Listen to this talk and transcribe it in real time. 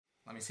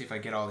let me see if I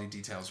get all the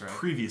details right.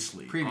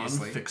 Previously on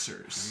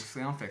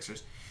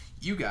Fixers.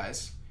 You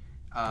guys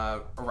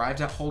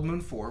arrived at Hold Moon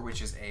 4,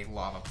 which is a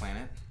lava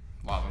planet,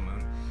 lava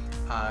moon,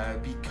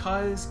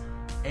 because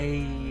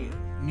a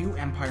new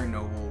Empire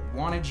noble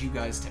wanted you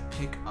guys to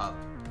pick up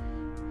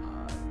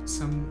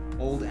some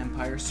old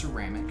Empire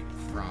ceramic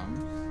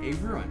from a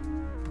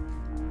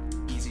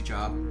ruin. Easy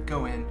job.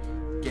 Go in,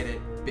 get it,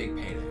 big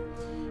payday.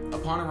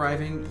 Upon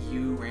arriving,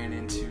 you ran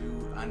into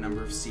a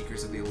number of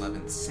Seekers of the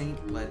 11th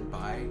Saint, led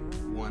by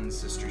one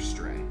Sister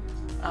Stray.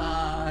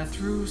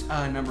 Through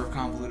a number of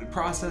convoluted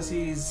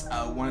processes,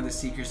 one of the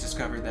Seekers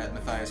discovered that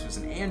Matthias was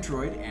an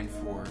android, and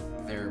for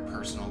their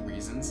personal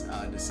reasons,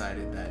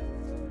 decided that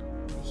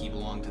he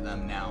belonged to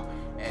them now.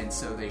 And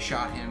so they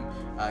shot him,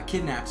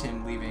 kidnapped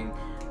him, leaving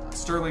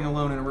Sterling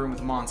alone in a room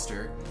with a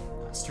monster.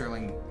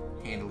 Sterling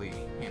handily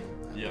handled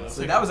that. Yeah,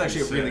 so that was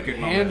actually a really good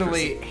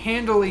moment.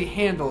 Handily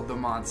handled the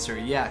monster,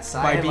 yes.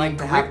 By I being like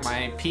to have gripped.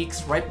 my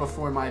peaks right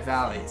before my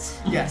valleys.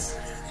 Yes.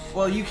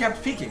 Well, you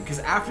kept peeking, because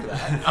after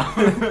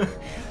that,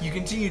 you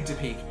continued to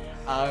peek,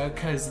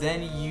 because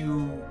then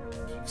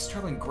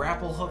Sterling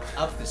grapple hooked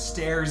up the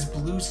stairs,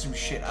 blew some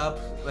shit up,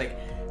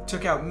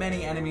 took out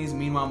many enemies.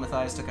 Meanwhile,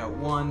 Matthias took out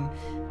one,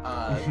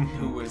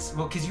 who was,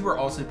 because you were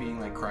also being,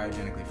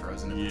 cryogenically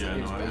frozen. Yeah,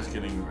 no, I was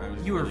really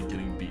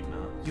getting beaten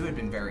up. You had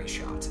been very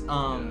shot,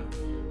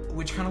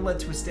 which kind of led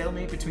to a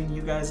stalemate between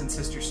you guys and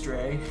Sister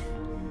Stray,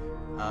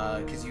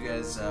 because you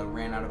guys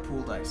ran out of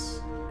pool dice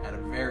at a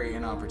very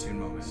inopportune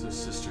moment. So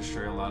Sister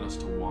Stray allowed us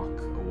to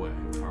walk away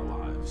from our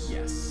lives.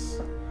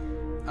 Yes.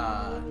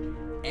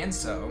 And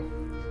so,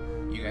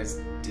 you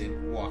guys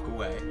did walk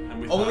away. And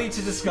we only thought,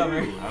 to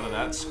discover... "Phew, out of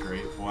that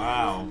scrape,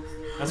 wow.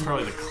 That's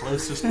probably the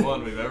closest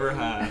one we've ever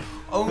had.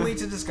 Only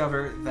to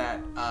discover that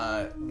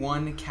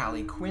one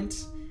Callie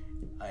Quint,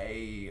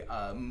 a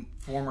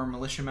former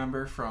militia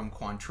member from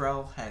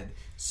Quantrell, had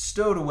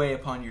stowed away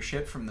upon your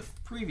ship from the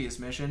previous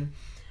mission,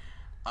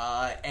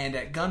 and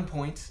at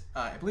gunpoint,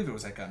 I believe it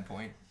was at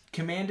gunpoint,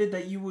 commanded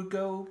that you would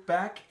go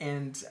back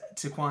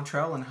to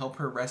Quantrell and help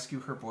her rescue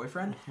her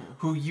boyfriend,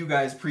 who you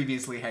guys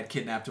previously had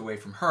kidnapped away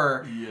from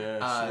her.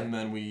 Yes, and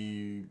then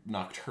we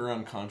knocked her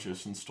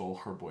unconscious and stole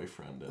her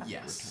boyfriend. And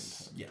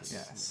Yes.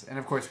 Yes. And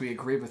of course, we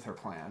agreed with her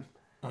plan.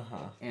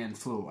 And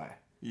flew away.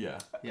 Yeah.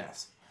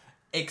 Yes.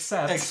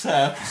 Except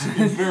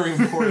very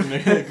important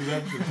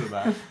exception to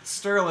that.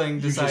 Sterling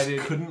decided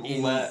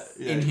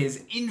in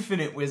his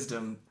infinite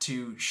wisdom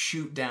to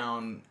shoot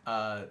down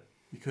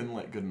You couldn't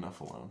let good enough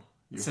alone.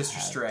 Sister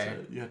Stray.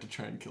 You had to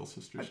try and kill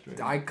Sister Stray.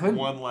 I couldn't.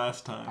 One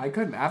last time. I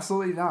couldn't.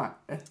 Absolutely not.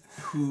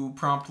 who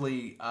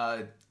promptly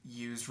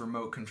used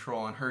remote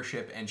control on her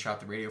ship and shot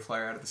the radio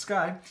flyer out of the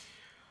sky,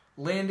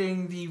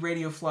 landing the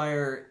radio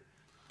flyer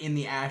in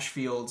the ash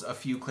fields a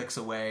few clicks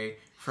away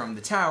from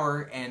the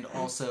tower, and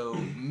also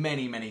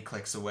many, many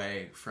clicks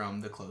away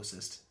from the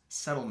closest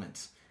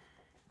settlement.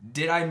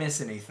 Did I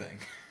miss anything?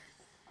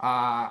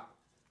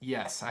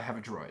 Yes, I have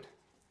a droid.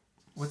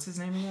 What's its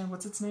name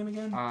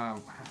again? I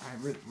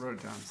wrote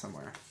it down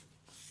somewhere.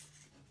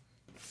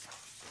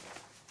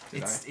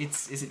 Is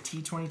it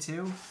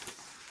T-22?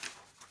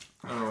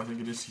 Oh, I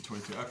think it is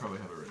T-22. I probably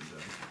have it written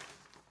down.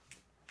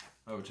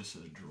 Oh, it just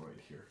says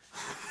droid here.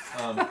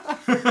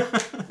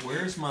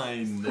 Where's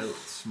my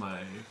notes?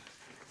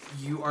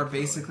 You are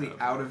basically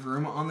out of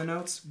room on the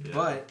notes,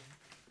 but...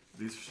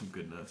 These are some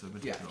good notes. I've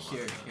been Yeah, taking a lot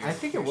here. of notes. I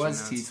think it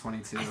was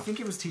T-22. I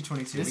think it was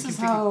T-22. This is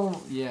how...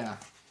 Yeah.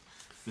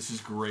 This is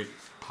great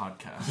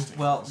podcasting.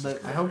 Well,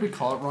 I hope we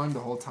call it wrong the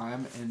whole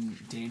time, and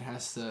Dane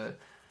has to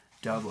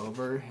dub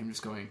over him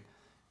just going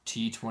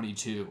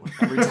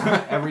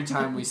T-22 every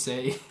time we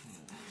say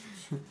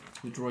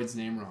the droid's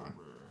name wrong.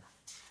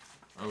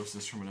 Oh, is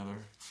this from another?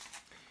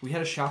 We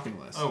had a shopping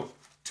list. Oh,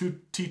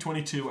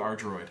 T-22, our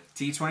droid.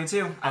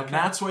 T-22. And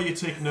that's why you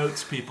take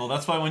notes, people.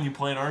 That's why when you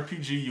play an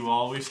RPG, you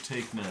always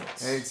take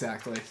notes.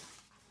 Exactly.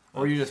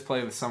 Or you just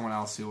play with someone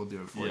else who will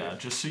do it for you. Yeah,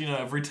 just so you know,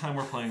 every time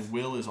we're playing,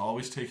 Will is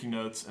always taking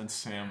notes, and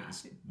Sam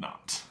is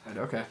not.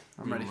 Okay,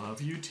 I'm ready. We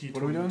love you, T-22.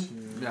 What are we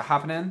doing? Yeah,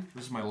 hopping in?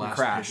 This is my last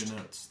page of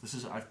notes.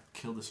 I've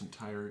killed this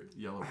entire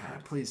yellow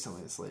pad. Please tell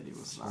me this lady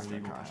was knocked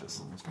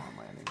unconscious in this one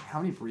landing. How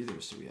many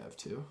breathers do we have,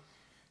 too?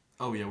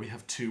 Oh yeah, we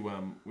have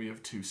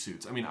two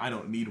suits. I mean, I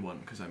don't need one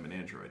because I'm an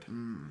android.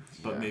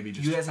 But maybe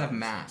just you guys have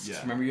masks. Yeah.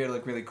 Remember, you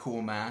had really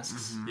cool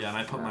masks. Yeah, and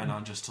I put mine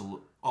on just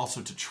to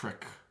also to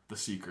trick the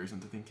Seekers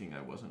into thinking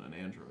I wasn't an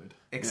android.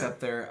 Except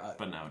they're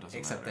but now it doesn't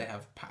except matter. they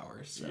have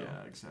powers. So. Yeah,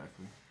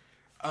 exactly.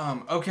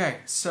 Okay,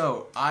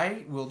 so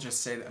I will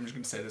just say that I'm just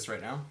going to say this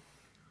right now.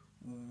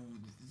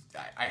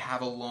 I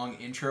have a long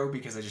intro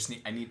because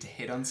I need to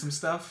hit on some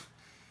stuff.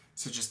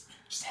 So just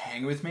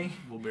hang with me.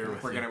 We'll bear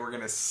with we're you. We're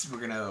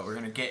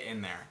gonna get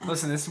in there.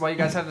 Listen, this is why you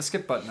guys have the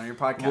skip button on your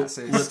podcast.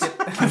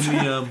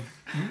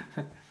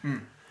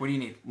 What do you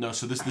need? No,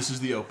 so this is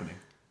the opening.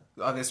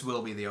 Oh, this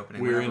will be the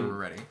opening whenever we're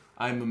ready.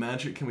 I'm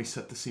imagining. Can we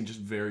set the scene just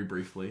very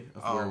briefly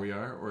of where we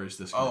are, or is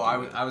this?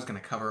 I was gonna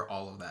cover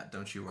all of that.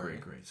 Don't you worry.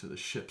 Great. So the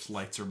ship's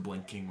lights are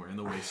blinking. We're in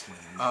the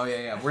wasteland. Oh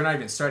yeah. We're not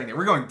even starting there.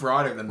 We're going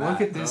broader than that.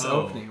 Look at this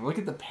opening. Look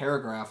at the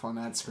paragraph on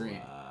that screen.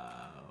 Wow.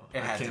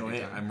 It had I can't to be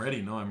wait. done. I'm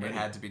ready. No, I'm ready. It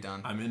had to be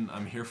done.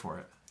 I'm here for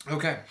it.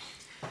 Okay.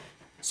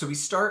 So we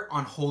start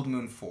on Hold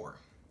Moon 4.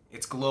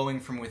 It's glowing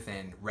from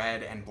within,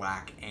 red and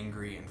black,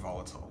 angry and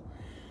volatile.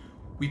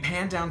 We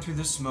pan down through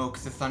the smoke,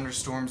 the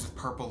thunderstorms of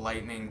purple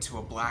lightning, to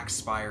a black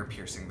spire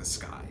piercing the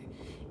sky.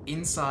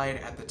 Inside,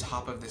 at the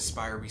top of this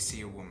spire, we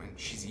see a woman.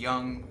 She's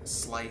young,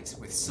 slight,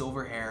 with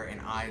silver hair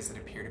and eyes that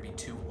appear to be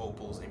two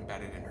opals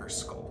embedded in her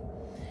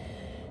skull.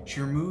 She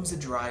removes a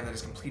drive that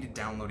has completed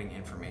downloading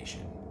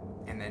information,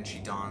 and then she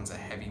dons a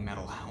heavy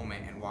metal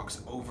helmet and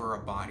walks over a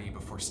body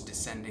before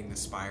descending the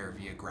spire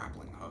via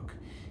grappling hook.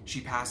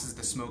 She passes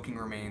the smoking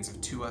remains of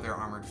two other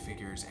armored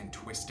figures and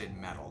twisted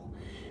metal.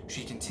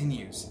 She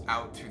continues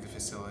out through the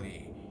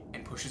facility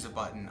and pushes a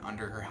button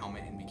under her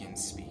helmet and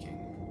begins speaking.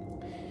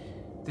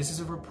 This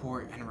is a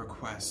report and a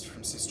request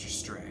from Sister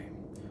Stray.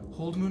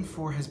 Hold Moon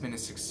 4 has been a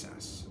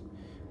success.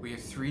 We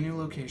have 3 new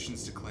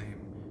locations to claim.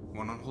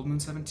 One on Hold Moon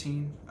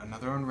 17,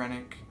 another on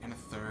Rennick, and a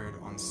third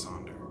on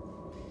Sonder.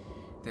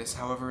 This,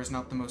 however, is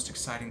not the most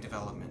exciting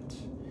development.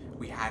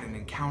 We had an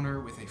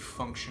encounter with a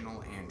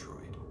functional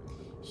android.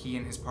 He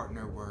and his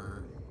partner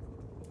were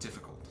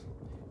difficult.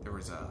 There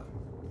was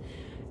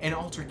an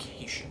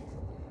altercation,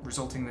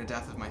 resulting in the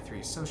death of my 3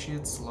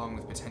 associates, along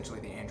with potentially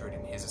the android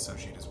and his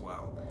associate as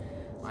well.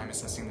 I'm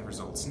assessing the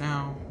results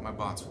now. My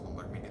bots will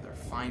alert me to their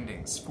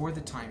findings. For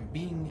the time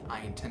being,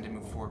 I intend to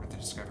move forward with the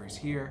discoveries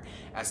here,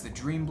 as the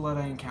Dream Blood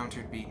I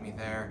encountered beat me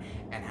there,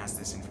 and has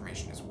this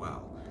information as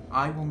well.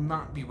 I will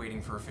not be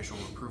waiting for official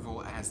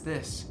approval, as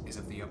this is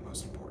of the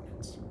utmost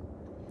importance.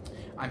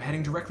 I'm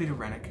heading directly to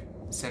Rennick.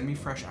 Send me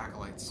fresh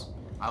acolytes.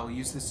 I will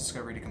use this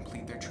discovery to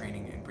complete their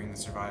training and bring the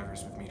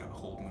survivors with me to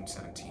Hold Moon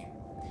 17.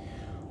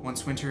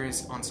 Once winter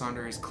on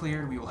Sonder is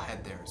cleared, we will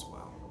head there as well.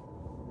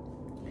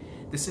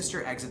 The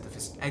sister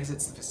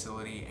exits the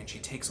facility, and she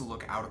takes a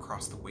look out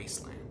across the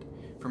wasteland.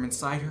 From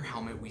inside her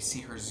helmet, we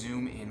see her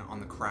zoom in on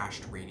the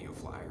crashed radio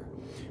flyer,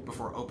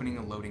 before opening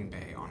a loading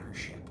bay on her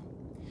ship.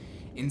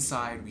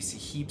 Inside, we see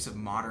heaps of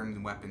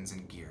modern weapons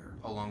and gear,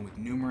 along with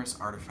numerous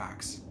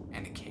artifacts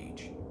and a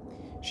cage.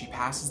 She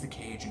passes the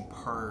cage and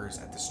purrs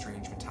at the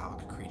strange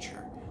metallic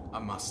creature, a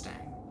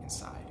Mustang,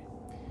 inside.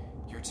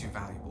 You're too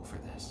valuable for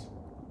this.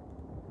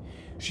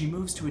 She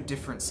moves to a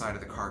different side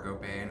of the cargo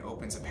bay and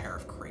opens a pair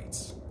of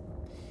crates.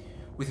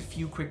 With a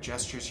few quick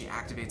gestures, she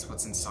activates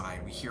what's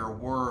inside. We hear a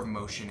whir of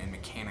motion and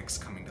mechanics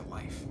coming to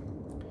life.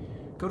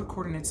 Go to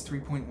coordinates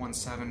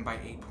 3.17 by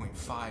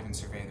 8.5 and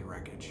survey the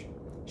wreckage.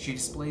 She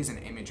displays an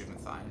image of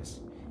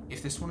Matthias.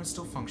 If this one is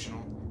still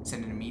functional,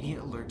 send an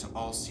immediate alert to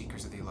all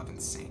Seekers of the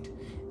 11th Saint.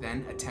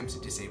 Then attempt to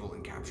disable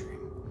and capture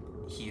him.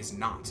 He is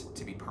not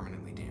to be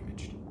permanently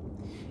damaged.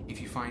 If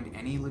you find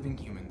any living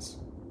humans,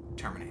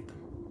 terminate them.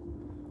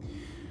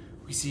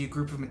 We see a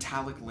group of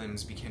metallic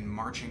limbs begin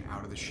marching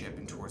out of the ship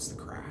and towards the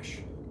crash.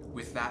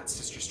 With that,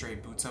 Sister Stray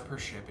boots up her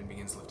ship and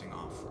begins lifting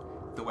off.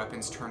 The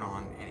weapons turn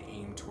on and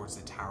aim towards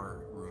the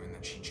tower ruin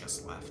that she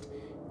just left,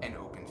 and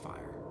open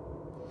fire.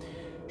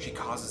 She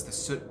causes the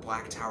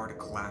soot-black tower to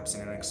collapse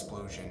in an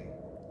explosion,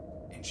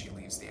 and she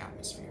leaves the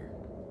atmosphere.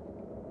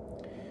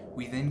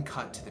 We then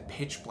cut to the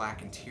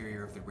pitch-black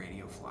interior of the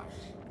radio flyer,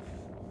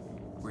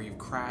 where you've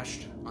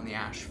crashed on the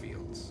ash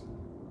fields.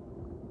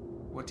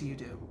 What do you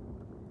do?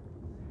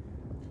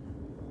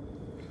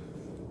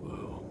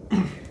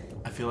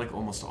 I feel like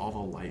almost all the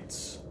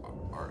lights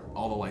are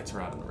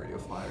out in the radio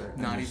flyer.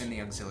 Not even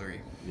the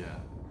auxiliary. Yeah.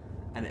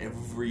 And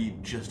every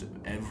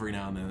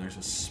now and then there's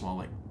a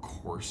small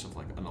course of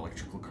an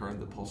electrical current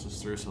that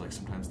pulses through, so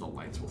sometimes the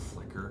lights will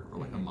flicker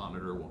or a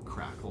monitor will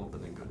crackle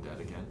but then go dead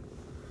again.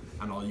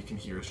 And all you can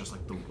hear is just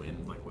the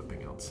wind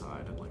whipping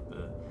outside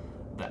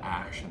and the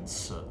ash and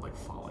soot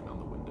falling on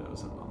the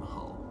windows and on the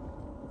hull.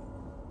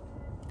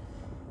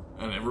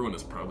 And everyone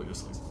is probably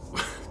just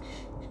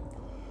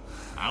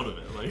out of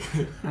it.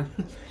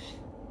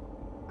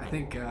 I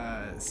think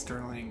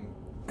Sterling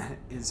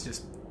is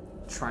just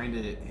trying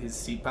to his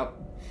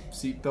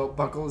seatbelt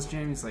buckle is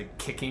jammed. He's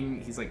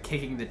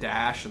kicking the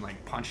dash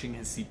and punching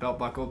his seatbelt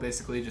buckle,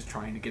 basically just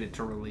trying to get it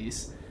to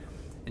release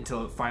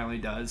until it finally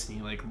does,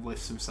 and he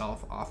lifts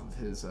himself off of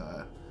his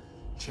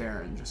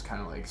chair and just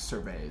kind of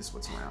surveys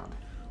what's around.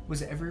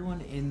 Was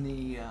everyone in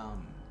the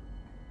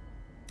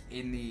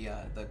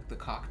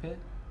cockpit?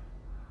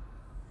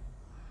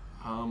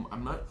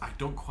 I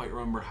don't quite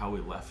remember how we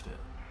left it.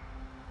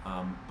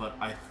 But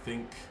I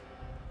think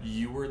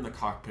you were in the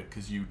cockpit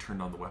because you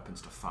turned on the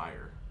weapons to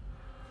fire.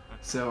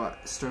 So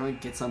Sterling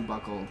gets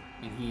unbuckled,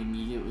 and he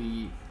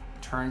immediately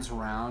turns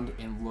around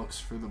and looks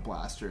for the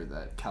blaster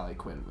that Callie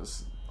Quinn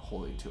was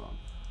holding to him.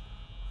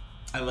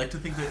 I like to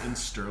think that in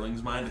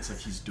Sterling's mind, it's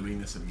he's doing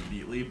this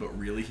immediately, but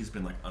really he's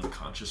been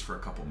unconscious for a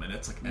couple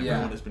minutes.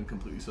 Everyone has been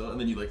completely still, and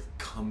then you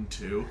come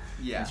to,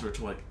 and start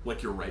to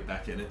you're right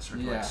back in it,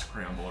 start to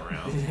scramble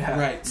around. Yeah.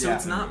 Right. So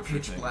it's not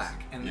pitch pitch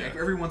black, and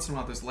every once in a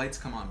while those lights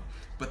come on,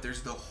 but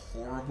there's the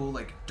horrible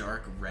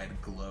dark red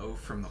glow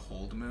from the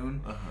Hold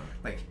Moon,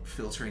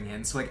 filtering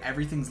in. So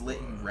everything's lit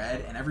in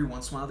red, and every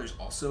once in a while there's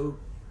also,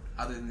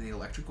 other than the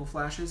electrical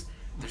flashes,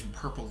 there's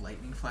purple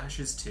lightning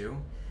flashes too.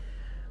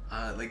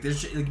 Like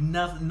there's like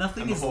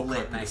nothing And the is whole lit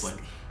carpet is nicely.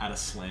 like at a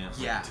slant,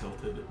 like Yeah.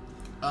 tilted.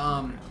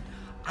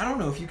 I don't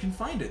know if you can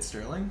find it,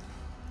 Sterling.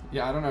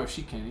 Yeah, I don't know if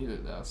she can either,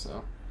 though,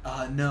 so...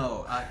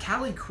 No.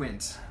 Callie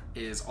Quint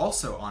is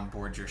also on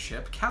board your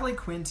ship. Callie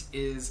Quint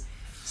is...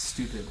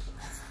 Stupid.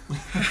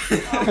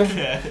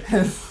 Okay.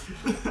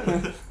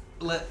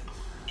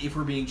 If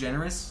we're being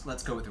generous,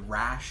 let's go with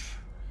rash,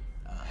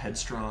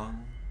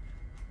 Headstrong.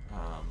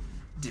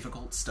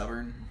 difficult,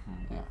 stubborn.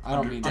 Yeah, I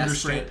don't mean...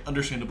 desperate.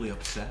 Understandably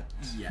upset.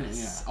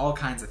 Yes, Yeah. all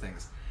kinds of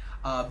things.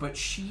 But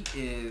she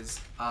is...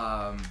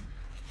 I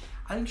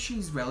think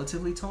she's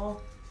relatively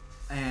tall.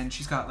 And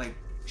she's got, like...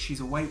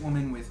 She's a white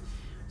woman with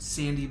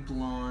sandy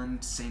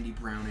blonde, sandy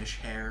brownish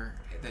hair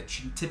that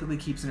she typically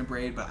keeps in a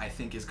braid, but I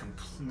think is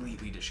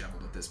completely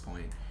disheveled at this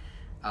point.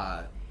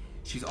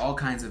 She's all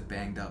kinds of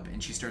banged up,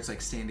 and she starts,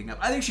 like, standing up.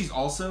 I think she's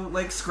also,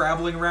 like,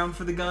 scrabbling around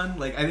for the gun.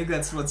 Like, I think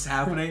that's what's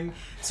happening.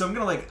 So I'm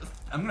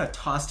gonna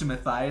toss to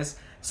Matthias.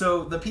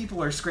 So the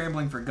people are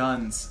scrambling for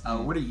guns.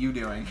 What are you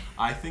doing?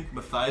 I think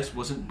Matthias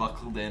wasn't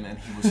buckled in, and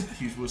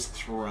he was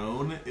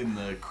thrown in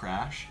the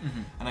crash,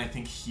 and I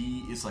think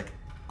he is like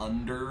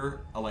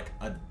under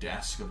a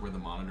desk of where the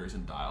monitors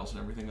and dials and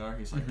everything are.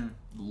 He's like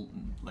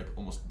like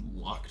almost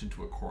locked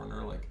into a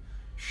corner, like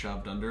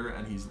shoved under,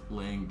 and he's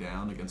laying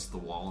down against the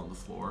wall on the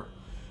floor,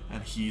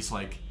 and he's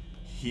like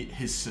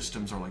his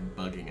systems are like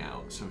bugging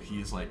out. So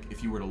he's like,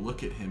 if you were to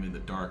look at him in the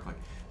dark, like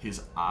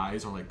his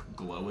eyes are like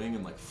glowing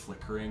and like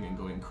flickering and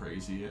going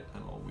crazy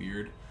and all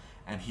weird,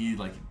 and he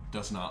like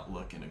does not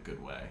look in a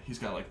good way. He's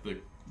got like the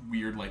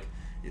weird, like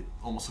it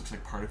almost looks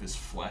like part of his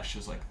flesh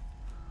is like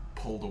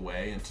pulled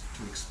away and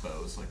to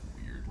expose like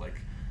weird, like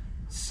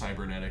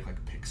cybernetic,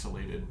 like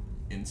pixelated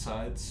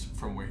insides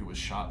from where he was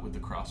shot with the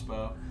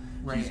crossbow.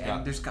 Right,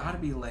 and there's got to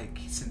be like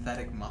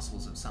synthetic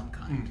muscles of some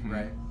kind,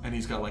 right? And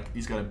he's got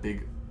a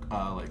big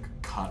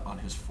like cut on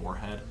his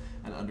forehead,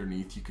 and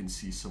underneath you can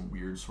see some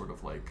weird sort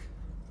of like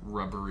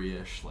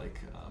rubbery-ish like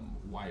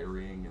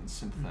wiring and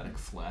synthetic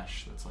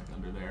flesh that's like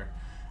under there,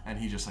 and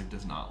he just like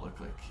does not look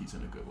like he's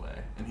in a good way,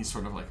 and he's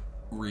sort of like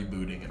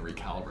rebooting and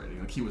recalibrating.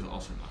 Like he was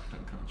also knocked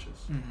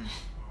unconscious.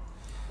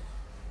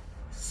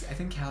 I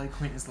think Callie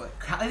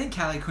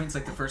Quint's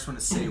like the first one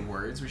to say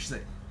words, where she's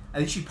like, I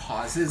think she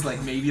pauses,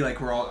 like maybe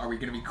like are we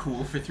gonna be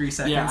cool for 3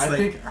 seconds? Yeah, I like,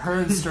 think her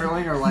and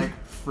Sterling are like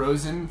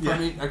frozen from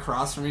Yeah.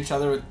 across from each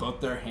other with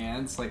both their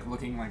hands, like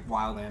looking like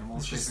wild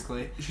animals,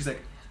 basically. She's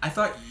like, I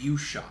thought you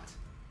shot.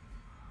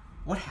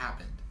 What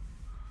happened?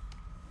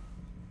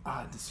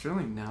 Does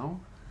Sterling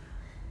know?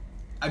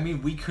 I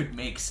mean, we could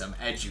make some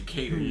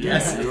educated Your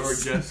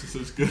guesses. guess is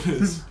as good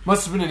as.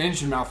 Must have been an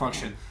engine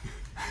malfunction.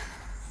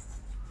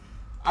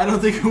 I don't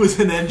think it was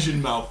an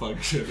engine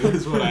malfunction.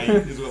 Is what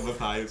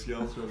Matthias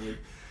yells from me.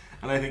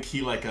 And I think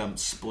he like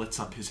splits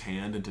up his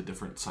hand into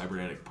different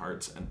cybernetic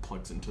parts and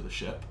plugs into the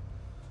ship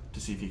to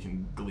see if he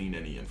can glean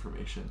any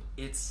information.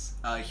 It's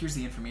here's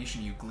the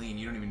information you glean.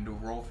 You don't even need to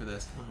roll for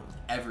this.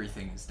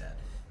 Everything is dead.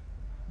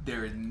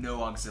 There is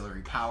no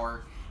auxiliary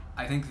power.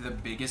 I think the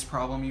biggest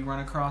problem you run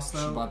across, She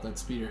though, bought that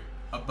speeder.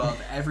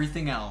 above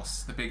everything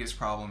else, the biggest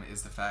problem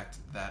is the fact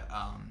that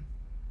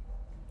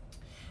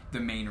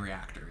the main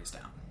reactor is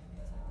down.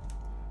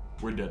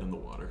 We're dead in the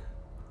water.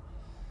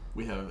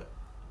 We have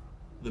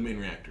the main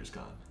reactor's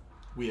gone.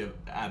 We have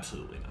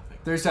absolutely nothing.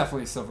 There's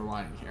definitely a silver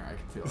lining here. I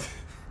can feel it.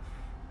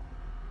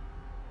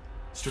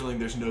 Sterling,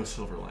 there's no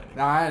silver lining.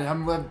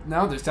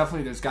 No, there's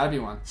got to be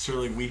one.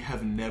 Sterling, we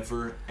have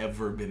never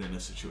ever been in a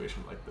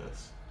situation like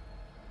this.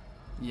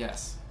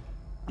 Yes.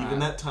 Even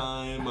that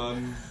time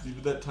on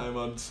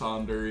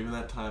Sonder, even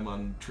that time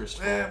on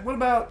Tristram. What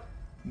about?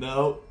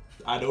 No,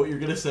 I know what you're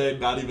gonna say.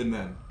 Not even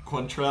then.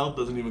 Quantrell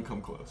doesn't even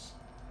come close.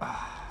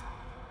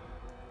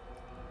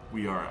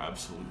 We are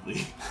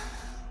absolutely,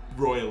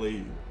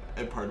 royally,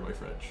 and pardon my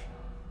French,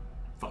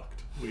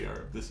 fucked. We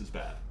are. This is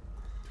bad.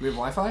 Do we have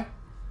Wi-Fi?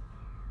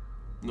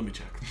 Let me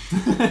check.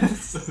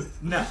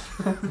 No.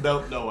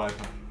 No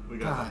Wi-Fi. We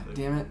got God nothing.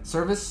 damn it!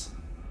 Service.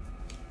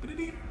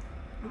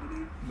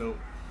 Nope.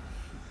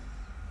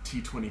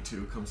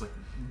 T-22 comes like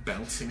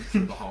bouncing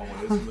through the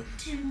hallways and like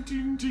ding,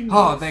 ding, ding,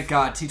 Oh, thank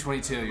God,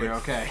 T-22. like, You're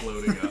okay.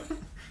 floating up.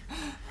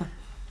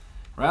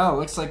 Well, it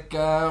looks like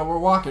we're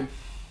walking.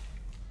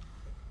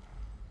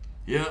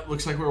 Yeah,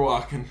 looks like we're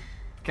walking.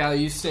 Callie,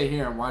 you stay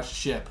here and watch the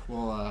ship.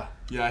 We'll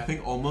Yeah, I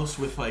think almost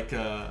with like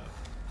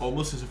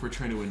almost as if we're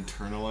trying to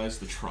internalize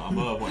the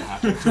trauma of what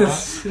happened to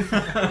us.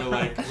 we're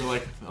like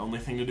the only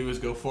thing to do is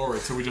go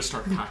forward. So we just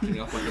start packing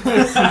up like a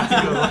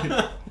backpack to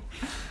like,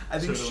 I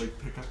think try to like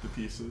pick up the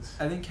pieces.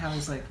 I think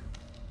Callie's like,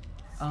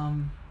 I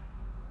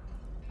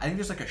think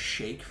there's like a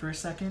shake for a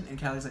second, and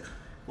Callie's like,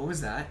 what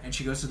was that? And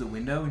she goes to the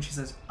window and she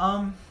says,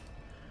 I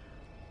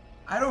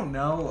don't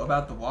know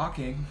about the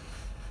walking.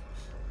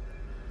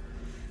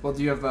 Well,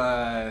 do you have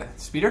a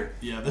speeder?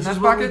 Yeah, this in is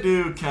that what pocket? we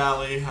do,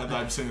 Callie.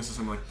 I'm saying this as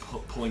I'm like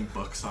pulling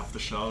books off the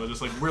shelf.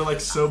 Just like we're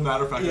like so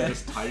matter of fact, Yeah.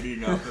 just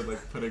tidying up and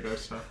like putting our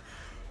stuff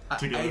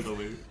together to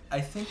leave.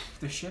 I think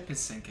the ship is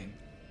sinking.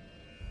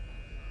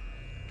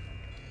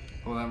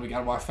 Well, then we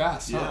gotta walk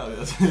fast. Huh?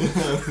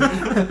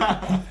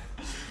 Yeah.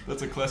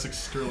 That's a classic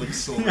Sterling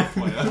Silver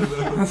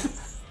plan.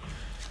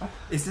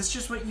 Is this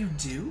just what you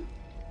do?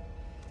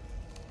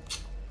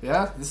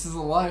 Yeah, this is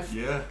the life.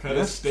 Yeah, kind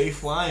of stay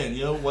flying.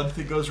 You know, one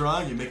thing goes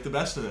wrong, you make the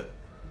best of it.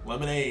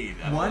 Lemonade.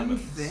 One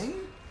lemons. thing?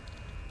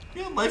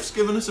 Yeah, life's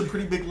given us a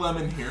pretty big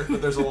lemon here,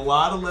 but there's a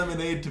lot of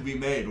lemonade to be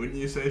made, wouldn't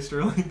you say,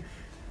 Sterling?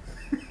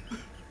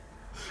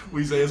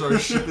 We say as our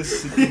ship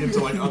is sinking into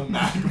like a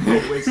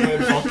magma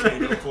wasteland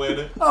volcano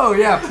planet. Oh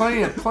yeah,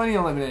 plenty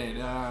of lemonade.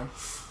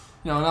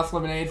 Enough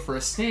lemonade for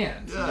a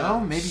stand. You know,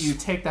 maybe you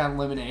take that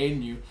lemonade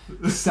and you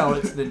sell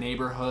it to the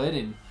neighborhood,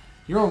 and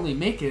you're only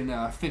making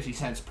 50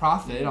 cents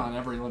profit on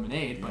every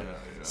lemonade, but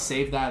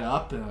save that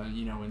up.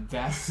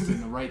 Invest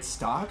in the right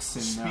stocks.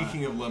 And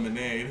speaking of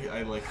lemonade,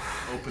 I like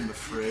open the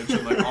fridge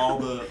and like all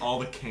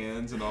the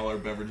cans and all our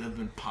beverages have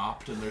been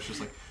popped, and there's just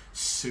like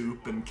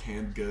soup and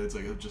canned goods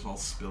like just all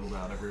spilled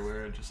out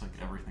everywhere, and just like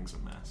everything's a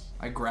mess.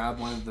 I grab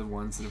one of the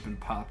ones that have been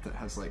popped that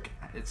has like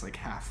it's like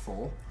half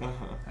full. I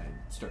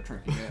start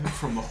drinking it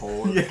from the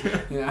hole.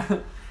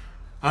 Yeah.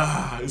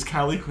 Is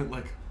Callie Quint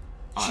like?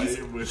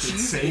 With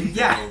insane people.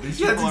 Yeah, These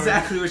that's people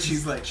exactly what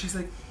she's like. She's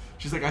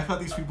like, I thought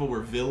these people were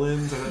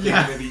villains. I thought they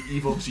were maybe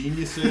evil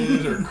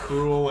geniuses or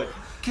cruel. Like,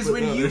 because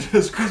when you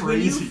first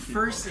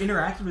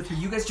interacted with her,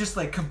 you guys just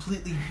like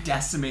completely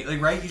decimate.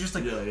 Like, right? You just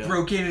like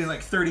broke in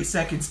like 30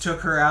 seconds,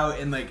 took her out,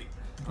 and like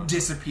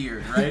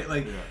disappeared. Right?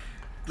 Like.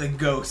 Like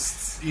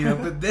ghosts, you know,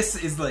 but this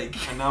is like.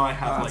 And now I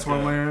have like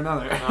one way or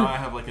another. Now I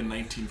have like a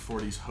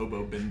 1940s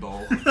hobo bin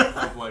ball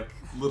of like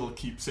little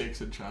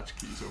keepsakes and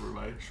tchotchkes over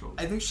my shoulder.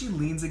 I think she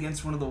leans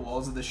against one of the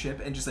walls of the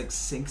ship and just like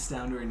sinks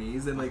down to her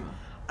knees and like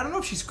I don't know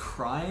if she's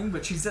crying,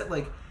 but she's at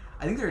like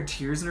I think there are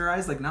tears in her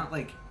eyes, like not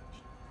like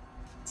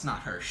it's not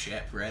her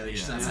ship, right? Like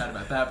she's not sad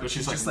about that, but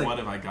she's like, just like, what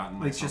have I gotten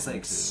myself like just like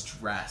into?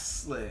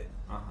 stress, like.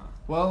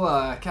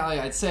 Well, Callie,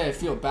 I'd say I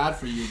feel bad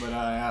for you, but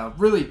I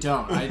really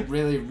don't. I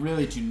really,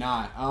 really do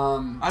not.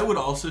 I would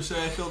also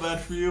say I feel bad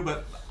for you,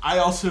 but I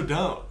also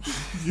don't.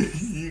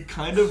 You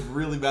kind of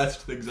really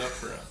messed things up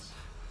for us.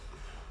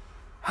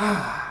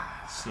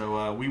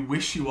 So we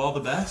wish you all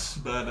the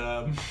best,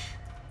 but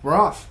we're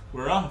off.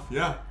 We're off,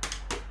 yeah.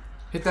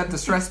 Hit that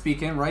distress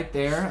beacon right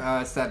there.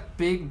 It's that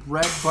big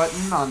red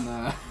button on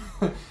the...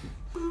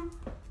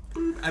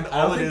 And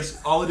all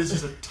it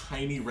is a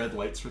tiny red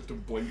light supposed to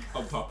blink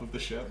on top of the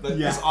ship. That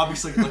is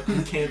obviously like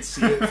you can't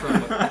see it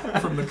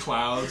from the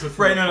clouds. Or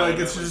from right, no, like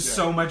it's just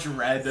so much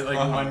red that like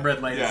one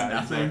red light is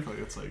nothing.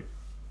 Exactly. It's like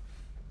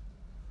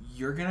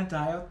you're gonna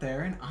die out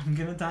there, and I'm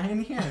gonna die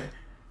in here.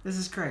 This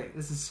is great.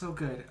 This is so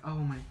good. Oh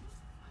my!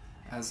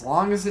 As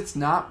long as it's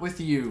not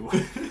with you.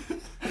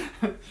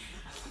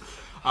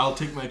 I'll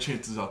take my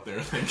chances out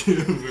there. Thank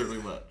you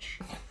very much.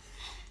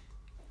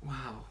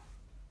 Wow.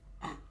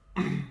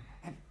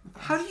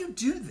 How do you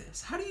do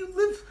this? How do you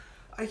live?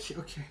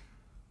 Okay.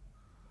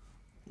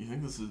 You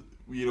think this is...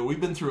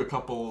 we've been through a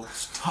couple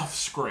tough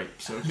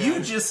scrapes, okay? You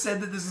just said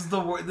that this is the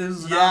worst. This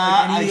is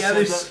not like any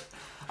other...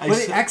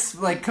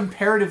 But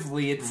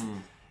comparatively, it's...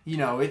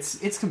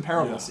 it's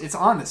comparable. Yeah. It's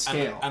on the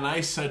scale. And I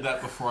said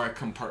that before I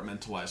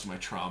compartmentalized my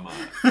trauma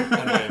and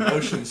my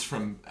emotions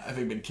from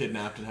having been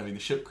kidnapped and having the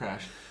ship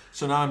crash.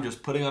 So now I'm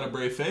just putting on a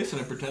brave face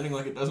and I'm pretending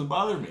like it doesn't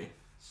bother me.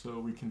 So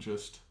we can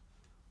just...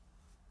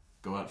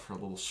 go out for a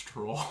little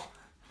stroll.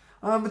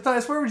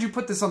 Matthias, where would you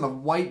put this on the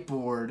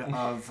whiteboard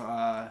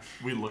of?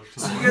 We looked.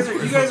 So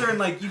you guys are in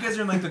like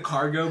the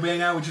cargo bay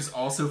now, which is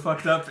also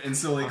fucked up, and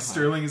so like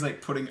Sterling is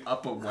like putting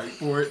up a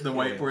whiteboard, the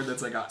whiteboard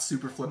that's like got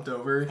super flipped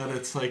over, and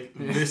it's like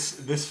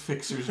this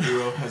fixer's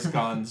duo has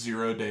gone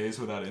 0 days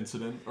without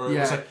incident, or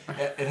it's like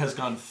it has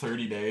gone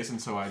 30 days, and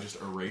so I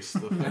just erase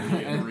the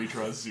 30 and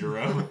redraw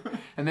 0,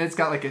 and then it's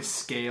got like a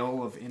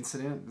scale of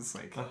incident. It's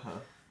like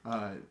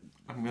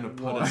I'm gonna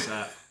put us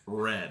at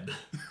red.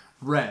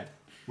 Red.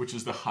 Which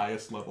is the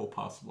highest level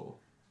possible.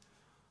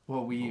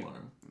 Well, we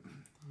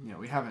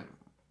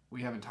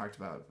haven't talked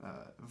about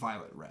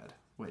violet red,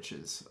 which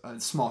is a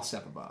small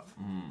step above.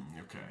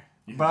 Okay.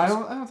 But I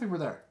don't think we're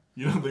there.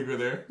 You don't think we're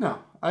there? No.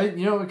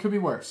 It could be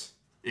worse.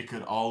 It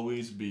could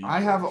always be I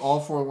have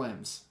all 4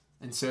 limbs,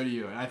 and so do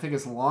you. And I think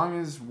as long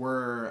as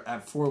we're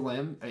at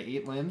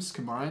 8 limbs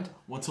combined.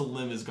 Once a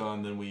limb is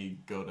gone, then we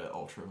go to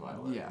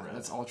ultraviolet red.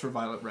 That's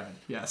ultraviolet red.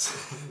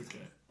 Yes.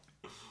 Okay.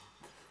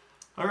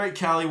 All right,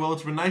 Callie. Well,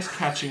 it's been nice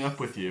catching up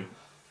with you,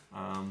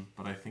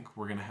 but I think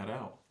we're gonna head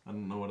out. I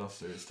don't know what else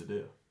there is to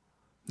do.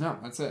 No,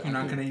 that's it. You're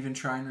not gonna even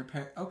try and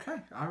repair. Okay,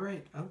 all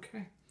right,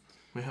 okay.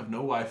 We have no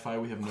Wi-Fi.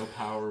 We have no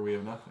power. We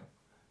have nothing.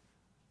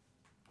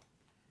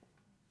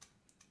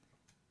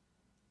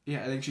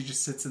 Yeah, I think she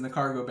just sits in the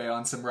cargo bay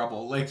on some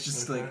rubble, like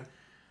just like.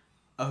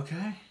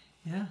 Okay,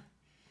 yeah.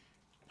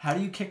 How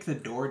do you kick the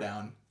door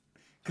down?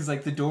 Because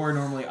like the door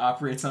normally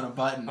operates on a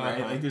button,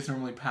 right? Like there's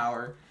normally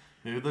power.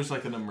 Maybe there's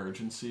like an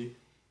emergency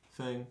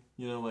thing,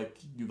 like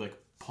you like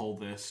pull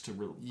this to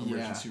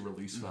emergency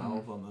release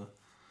valve on the.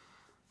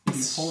 If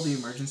you pull the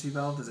emergency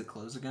valve, does it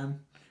close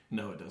again?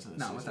 No, it doesn't.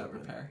 Not without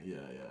repair. Yeah,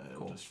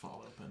 it'll just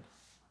fall open.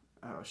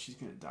 Oh, she's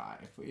gonna die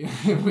if we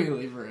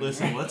leave her in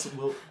Listen,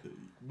 there.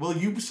 well,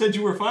 you said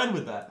you were fine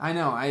with that. I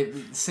know.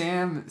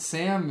 Sam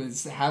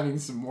is having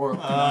some more.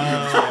 Okay.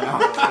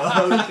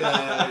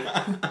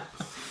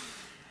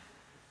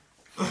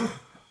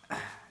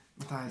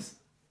 Matthias,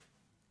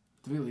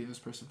 do we leave this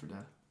person for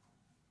dead?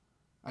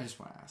 I just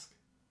want to ask.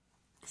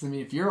 Because, I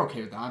mean, if you're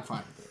okay with that, I'm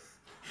fine with it.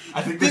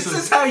 I think This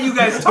is how you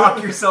guys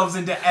talk yourselves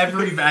into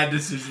every bad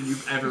decision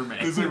you've ever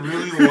made. Is it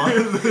really long?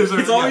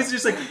 It's always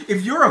just like,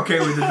 if you're okay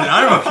with it, then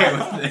I'm okay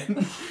with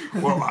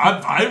it. Well,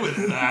 I'm fine with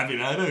it. I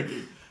mean, I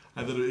don't.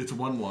 And then it's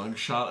one long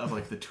shot of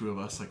like the two of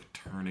us like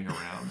turning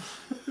around,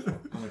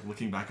 and, like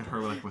looking back at her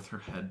like with her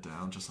head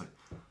down, just like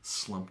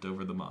slumped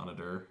over the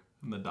monitor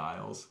and the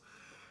dials.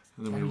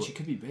 And then I mean, she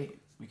could be bait.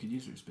 We could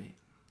use her as bait.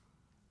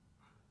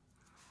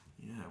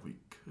 Yeah, we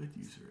could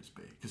use her as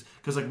bait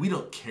because like we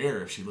don't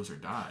care if she lives or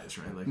dies,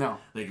 right? Like No,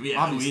 like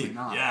obviously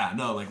not. Yeah,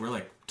 no, like we're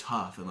like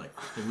tough and like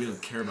we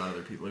don't care about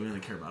other people. Like, we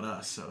only care about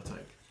us. So it's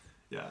like,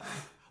 yeah,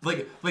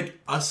 like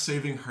us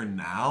saving her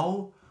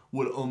now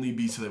would only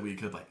be so that we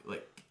could like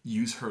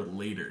use her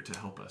later to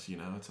help us. You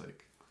know, it's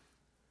like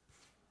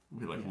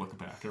we like look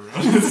back around.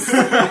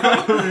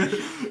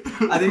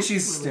 I think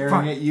she's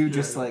staring at you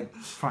just like...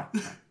 Fine.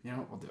 You know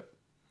what? We'll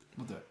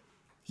do it.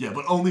 Yeah,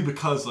 but only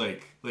because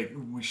like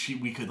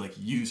we could like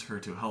use her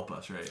to help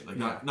us, right? Like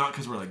not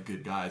because we're like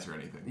good guys or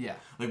anything. Yeah.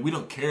 Like we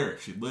don't care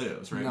if she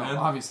lives, right? No, man?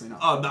 obviously not.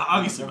 Oh, no,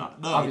 obviously not.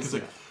 No,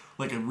 obviously because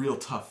like a real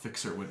tough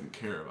fixer wouldn't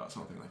care about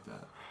something like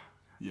that.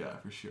 Yeah,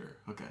 for sure.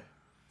 Okay,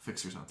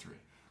 fixers on 3.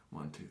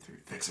 1, 2, 3.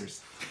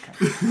 Fixers.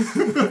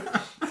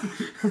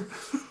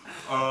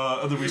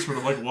 And then we sort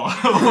of like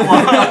walk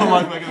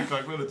back in the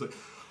cockpit. It's like.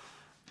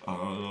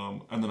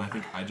 And then I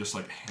think I just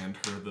like hand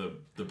her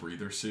the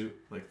breather suit,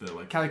 like the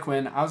like. Callie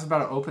Quinn, I was about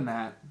to open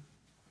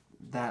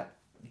that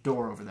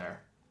door over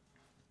there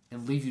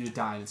and leave you to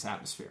die in this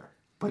atmosphere.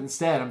 But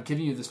instead, I'm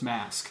giving you this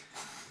mask.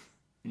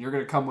 And you're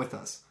going to come with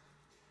us.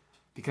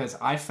 Because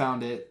I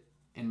found it,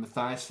 and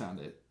Matthias found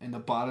it, in the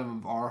bottom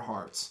of our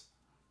hearts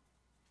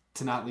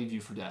to not leave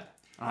you for dead.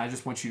 And I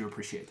just want you to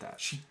appreciate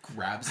that. She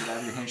grabs it out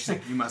of your hand. She's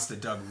like, you must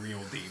have dug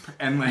real deep.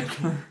 And like...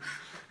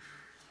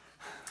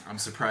 I'm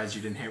surprised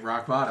you didn't hit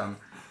rock bottom.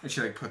 And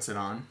she like puts it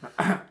on.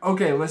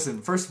 Okay,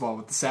 listen. First of all,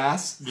 with the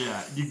sass.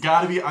 Yeah, you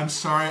gotta be. I'm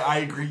sorry, I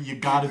agree. You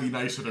gotta be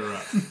nicer to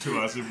us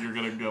if you're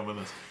gonna go with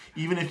us.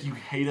 Even if you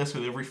hate us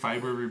with every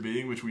fiber of your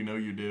being, which we know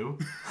you do,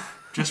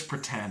 just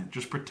pretend.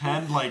 Just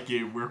pretend like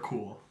we're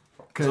cool.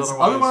 Because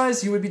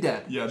otherwise, you would be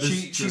dead. Yeah.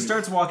 She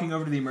starts walking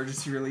over to the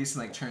emergency release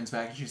and like turns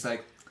back and she's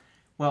like,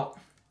 "Well,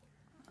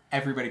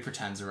 everybody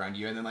pretends around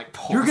you," and then like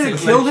pulls. You're gonna it,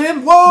 kill like,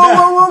 him?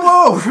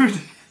 Whoa!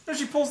 No,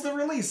 she pulls the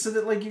release so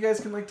that like you guys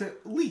can like to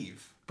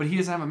leave. But he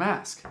doesn't have a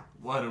mask.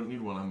 Well, I don't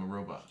need one. I'm a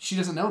robot. She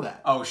doesn't know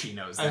that. Oh, she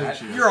knows I think that.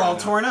 she knows You're all that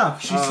now. torn up.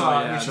 She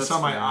saw. She that's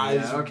saw my fair. eyes.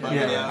 Yeah, okay. bug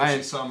Yeah, out. I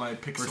She saw my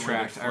pixelated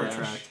I flesh.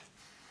 retract.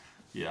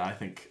 Yeah, I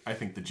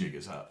think the jig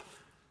is up.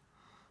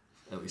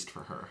 At least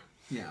for her.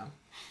 Yeah.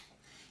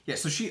 Yeah,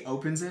 so she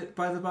opens it,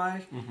 by the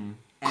by,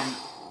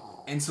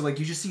 and so like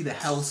you just see the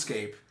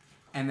hellscape,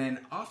 and then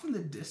off in the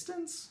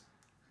distance,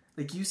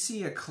 like you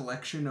see a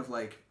collection of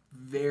like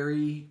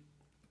very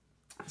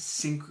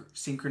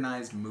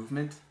synchronized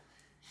movement,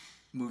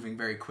 moving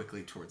very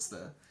quickly towards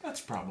the...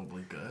 That's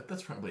probably good.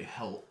 That's probably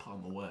help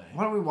on the way.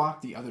 Why don't we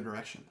walk the other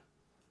direction?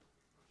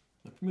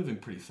 They're moving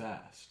pretty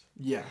fast.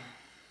 Yeah.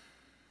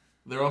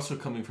 They're also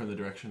coming from the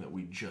direction that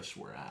we just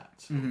were at.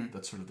 So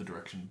that's sort of the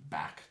direction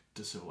back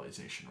to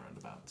civilization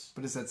roundabouts.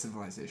 But is that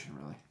civilization,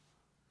 really?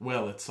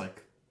 Well, it's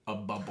like a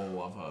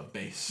bubble of a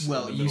base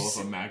Well, in the middle of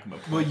a magma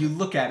planet. Well, you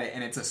look at it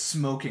and it's a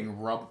smoking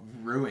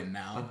ruin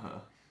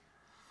now.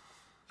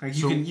 Like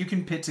you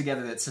can pit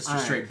together that Sister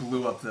Alright. Strait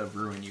blew up the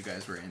ruin you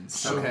guys were in.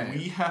 So Okay.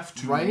 we have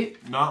to...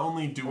 Right Not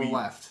only do or we...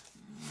 left?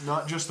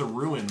 Not just the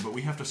ruin, but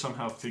we have to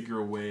somehow figure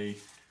a way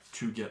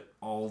to get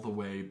all the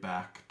way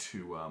back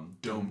to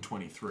Dome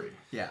 23.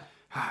 Yeah.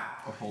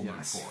 Or Whole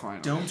Moon 4.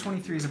 Fine. Dome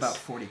 23 is about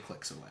 40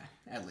 clicks away,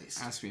 at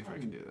least. Ask me if I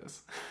can do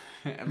this.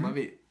 And I'm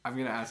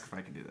going to ask if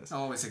I can do this.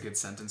 Always a good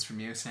sentence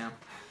from you, Sam.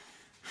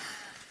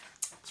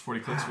 It's 40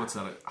 clicks. What's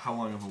that? How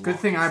long of a walk? Good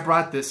thing I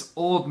brought this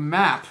old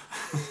map.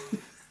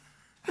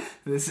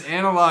 This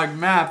analog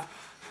map.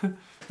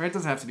 Or it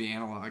doesn't have to be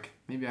analog.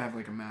 Maybe I have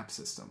like a map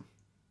system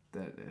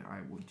that I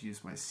would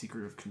use my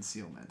secret of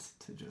concealment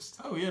to just...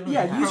 Oh, yeah. No,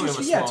 Yeah, you use probably your- have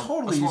a yeah, small-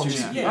 totally a small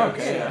use your- GPS. yeah,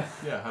 okay,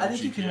 Yeah, I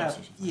think you can GPS have... or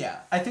something. Yeah,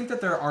 I think that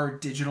there are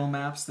digital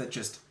maps that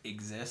just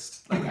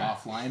exist, like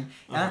offline.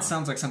 And that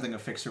sounds like something a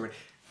fixer would...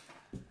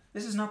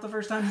 This is not the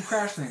first time you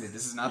crash landed.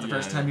 This is not the Yeah,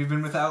 first yeah. time you've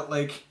been without,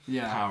 like...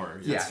 Yeah. Power.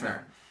 Yeah, That's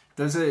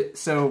fair.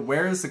 So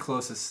where is the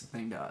closest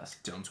thing to us?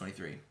 Dome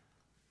 23.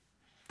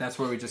 That's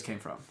where we just came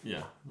from.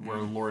 Yeah, where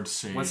Lord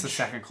Sage... What's the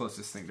second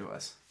closest thing to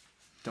us?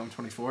 Dome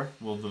 24?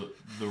 Well, the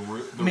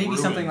Maybe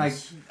ruins, something like...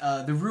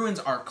 the ruins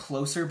are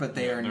closer, but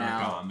they are they're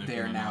now... gone. They've They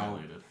are been now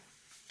annihilated.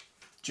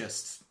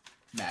 just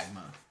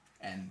magma.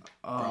 And...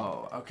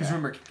 Oh, okay. Because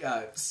remember,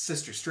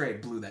 Sister Stray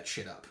blew that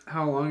shit up.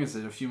 How long is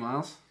it? A few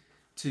miles?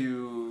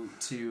 To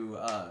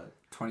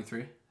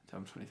 23?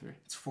 Dome 23.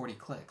 it's 40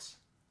 clicks.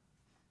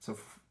 So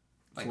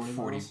like 40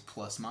 40 miles?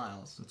 plus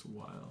miles. That's a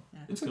while.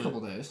 It's a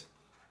couple days.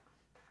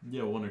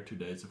 Yeah, 1 or 2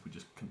 days if we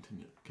just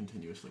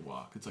continuously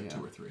walk. It's like Yeah.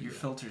 2 or 3. Your yeah.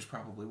 filters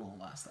probably won't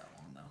last that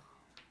long,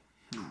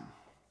 though.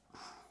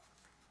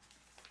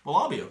 Well,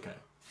 I'll be okay.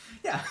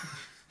 Yeah.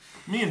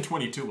 Me and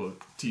T22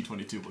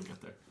 will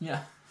get there.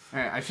 Yeah. All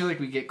right, I feel like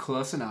we get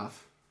close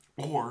enough,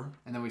 Or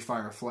and then we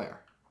fire a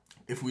flare.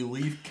 if we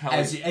leave Cali,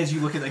 As you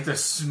look at like the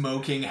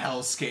smoking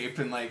hellscape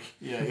and like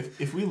yeah,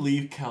 if we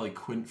leave Cali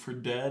Quint for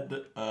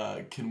dead,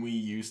 can we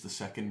use the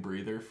second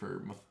breather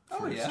for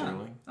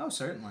Sterling? Oh,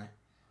 certainly.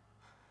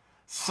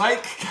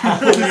 Psych,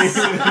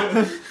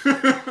 Cali.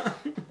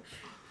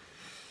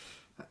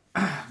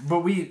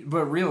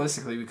 But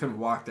realistically, we couldn't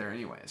walk there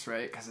anyways,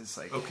 right? Because it's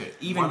like Okay,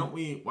 Even- why don't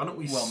we?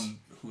 Well,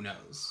 who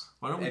knows?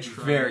 Why don't we It's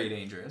try? very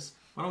dangerous.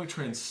 Why don't we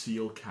try and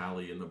seal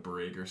Callie in the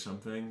brig or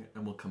something,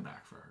 and we'll come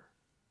back for her.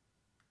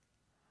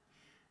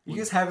 You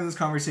guys having this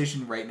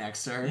conversation right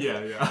next to her?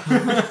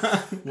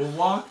 Yeah. We'll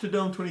walk to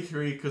Dome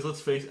 23 because let's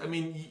face it. I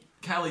mean,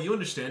 Callie, you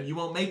understand. You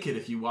won't make it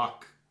if you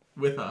walk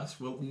with us.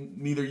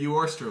 Neither you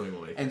or Sterling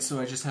will make it. And so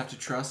I just have to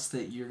trust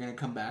that you're going to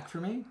come back for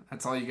me?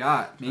 that's all you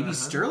got. Maybe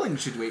Sterling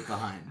should wait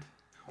behind.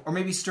 Or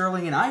maybe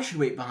Sterling and I should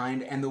wait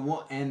behind, and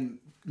and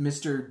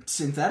Mr.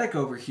 Synthetic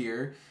over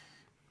here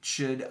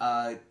should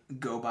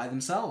go by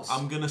themselves.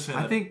 I'm gonna say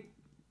I that. think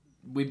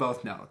we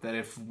both know that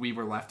if we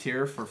were left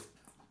here for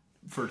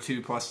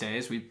 2+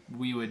 days,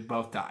 we would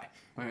both die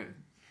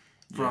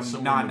from someone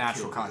would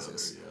non-natural kill the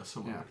causes. other. Yeah,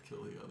 someone would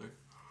kill the other.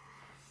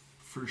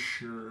 For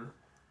sure.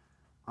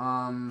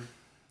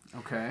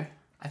 Okay.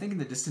 I think in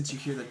the distance you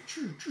hear the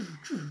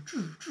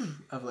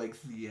of like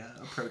the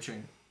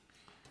approaching.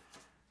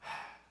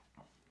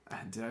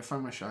 Did I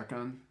find my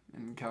shotgun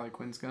in Callie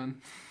Quinn's gun?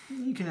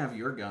 You can have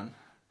your gun.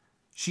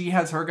 She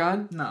has her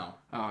gun? No.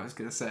 Oh, I was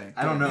gonna say.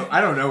 I don't know.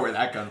 I don't know where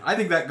that gun. I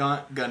think that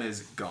gun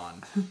is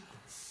gone.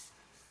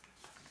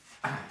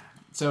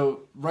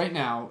 So right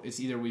now, it's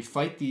either we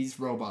fight these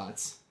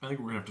robots, I think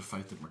we're gonna have to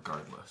fight them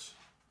regardless.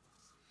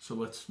 So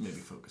let's maybe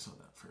focus on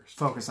that first.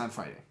 focus on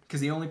fighting.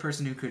 Because the only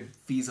person who could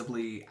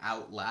feasibly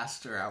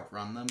outlast or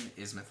outrun them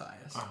is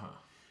Matthias.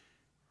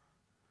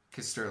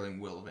 Because Sterling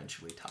will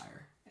eventually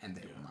tire, and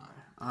they will not.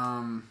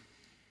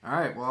 All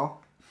right.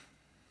 Well,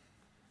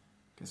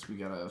 guess we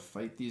gotta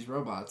fight these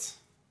robots.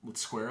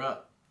 Let's square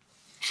up.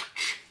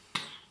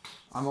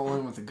 I'm all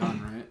in with a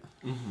gun, right?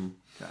 Mm-hmm.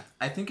 Okay.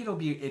 I think it'd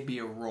be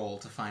a roll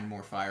to find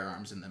more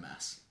firearms in the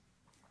mess.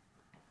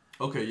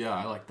 Okay, yeah,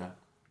 I like that.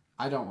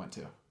 I don't want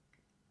to.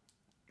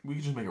 We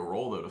could just make a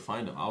roll though to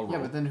find them. I'll roll. Yeah,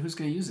 but then who's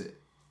gonna use it?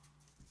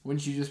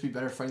 Wouldn't you just be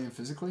better fighting them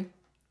physically?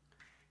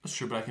 That's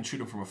true, but I can shoot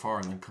them from afar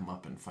and then come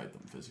up and fight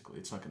them physically.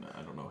 It's not gonna,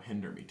 I don't know,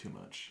 hinder me too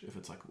much if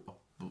it's like.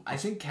 I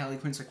think Callie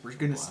Quinn's like we're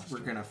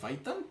gonna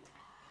fight them.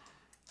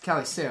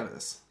 Callie, stay out of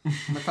this.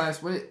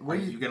 Matthias, what Are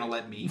you gonna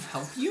let me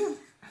help you?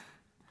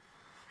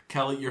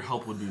 Callie, your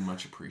help would be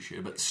much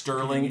appreciated. But You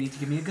Sterling, need to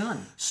give me a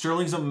gun.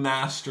 Sterling's a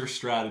master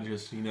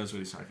strategist. He knows what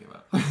he's talking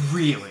about.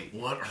 Really?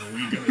 What are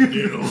we gonna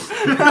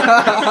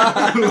do?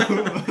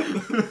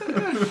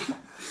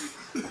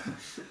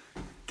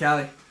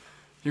 Callie,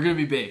 you're gonna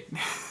be big.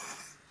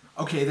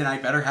 Okay, then I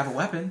better have a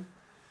weapon.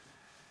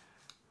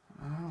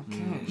 Okay.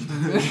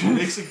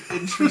 Makes an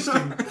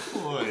interesting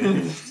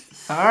point.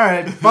 All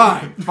right.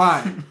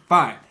 Fine.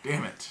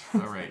 Damn it!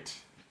 All right.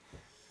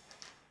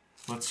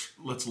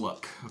 Let's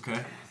look.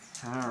 Okay.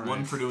 All right.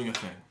 One for doing a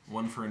thing.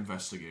 One for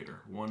investigator.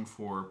 One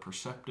for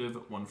perceptive.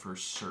 One for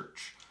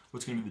search.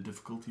 What's going to be the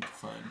difficulty to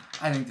find?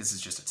 I think this is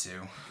just a 2.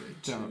 Okay,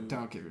 Don't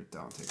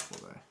take a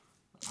full day.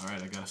 All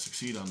right, I gotta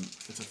succeed on.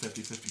 It's a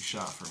 50-50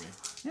 shot for me.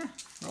 Yeah,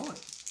 roll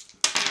it.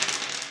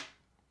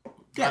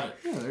 Got it.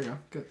 Yeah, there you go.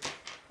 Good.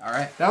 All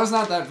right. That was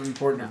not that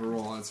important of a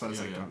roll. That's why I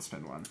was like, Yeah. don't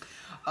spend one.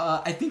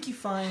 I think you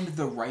find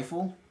the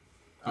rifle,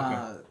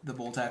 Okay. the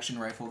bolt-action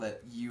rifle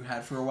that you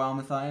had for a while,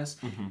 Matthias,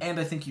 and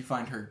I think you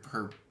find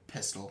her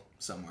pistol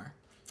somewhere.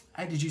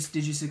 Did you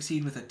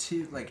succeed with a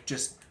 2? Like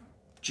just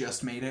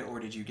made it, or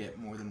did you get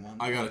more than one?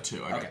 I got a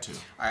 2. I Okay. got 2. All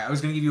right, I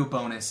was gonna give you a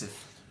bonus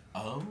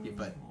Oh.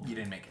 but you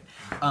didn't make it.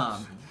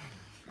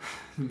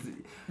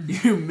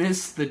 You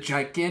missed the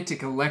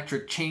gigantic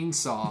electric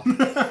chainsaw.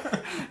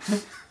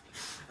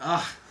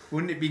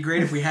 Wouldn't it be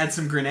great if we had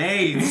some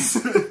grenades?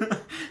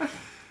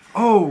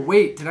 Oh,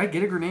 wait. Did I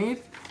get a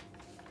grenade?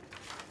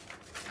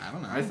 I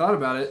don't know. I thought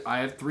about it. I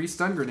have 3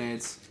 stun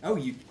grenades. Oh,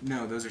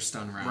 no, those are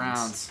stun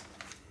rounds.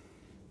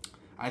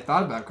 I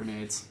thought about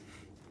grenades.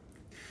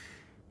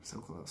 So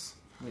close.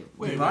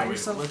 Wait. buy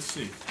yourself- Let's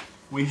see.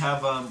 We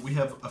have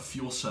a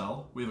fuel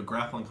cell. We have a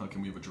grappling hook,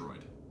 and we have a droid.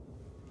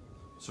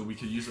 So we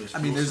could use those.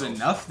 I mean, there's cells.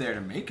 enough there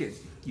to make it.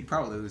 You'd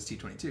probably lose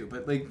T-22,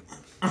 but like,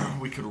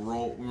 We could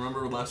roll.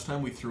 Remember last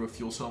time we threw a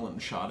fuel cell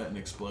and shot it and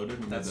exploded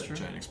and That's made that true.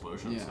 giant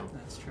explosion. Yeah.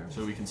 that's true.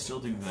 So we can still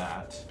do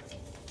that.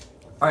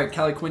 All right,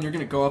 Callie Quinn, you're going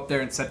to go up there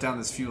and set down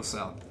this fuel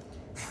cell.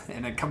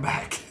 And then come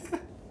back.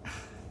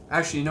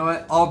 Actually, you know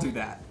what? I'll do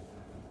that.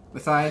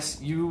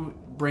 Matthias, you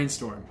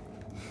brainstorm.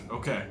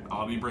 Okay,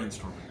 I'll be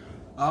brainstorming.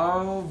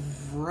 All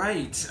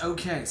right.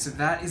 Okay, so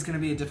that is going to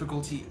be a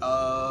difficulty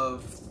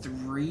of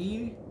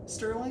 3,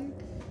 Sterling.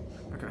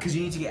 Okay. Because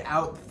you need to get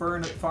out far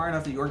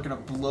enough that you aren't going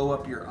to blow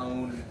up your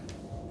own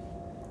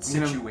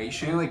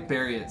situation. I'm gonna like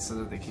bury it so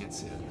that they can't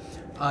see it.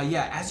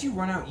 Yeah, as you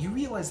run out, you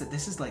realize that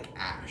this is like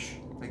ash.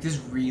 Like this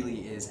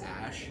really is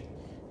ash,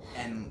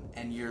 and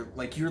you're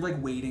like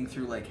wading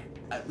through like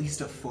at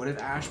least a foot of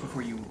ash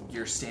before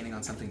you're standing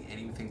on something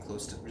anything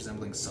close to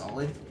resembling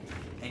solid,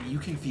 and you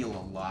can feel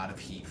a lot of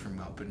heat from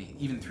up beneath,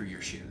 even through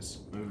your shoes.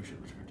 Maybe we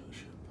should return to the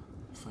ship.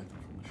 Fight them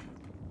from the ship.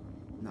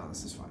 No,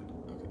 this is fine.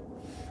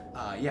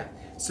 Okay. Yeah.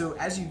 So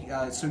as you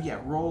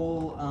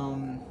roll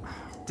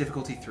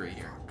difficulty 3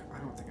 here. I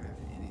don't think I have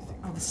anything.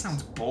 Oh, this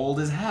sounds bold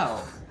as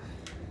hell.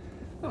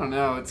 I don't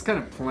know. It's kind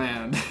of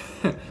planned.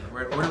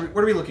 What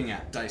are we looking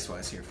at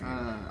dice-wise here for you?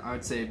 I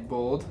would say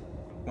bold.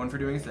 1 for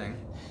doing a thing.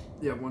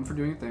 Yeah, 1 for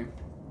doing a thing.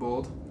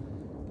 Bold.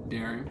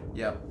 Daring.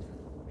 Yep.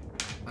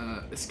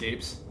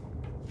 Escapes.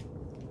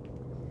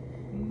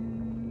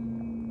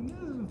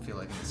 Doesn't feel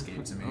like an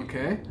escape to me.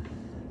 Okay.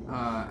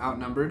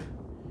 Outnumbered.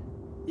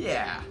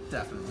 Yeah,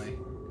 definitely.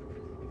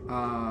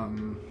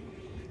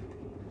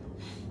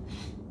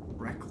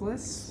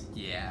 Reckless.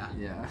 Yeah.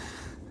 Yeah.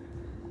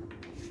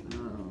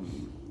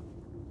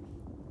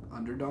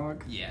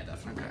 Underdog. Yeah,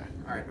 definitely. Okay.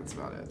 All right. That's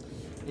about it.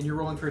 And you're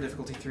rolling for a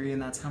difficulty 3,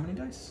 and that's how many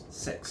dice?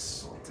 6.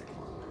 So I'll take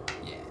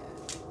 1. Yeah.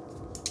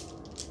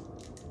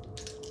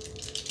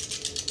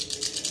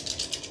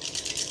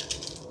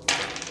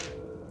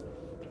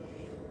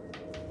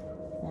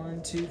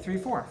 One, two, three,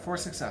 four. 4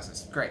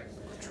 successes. Great.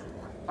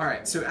 All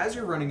right. So as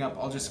you're running up,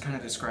 I'll just kind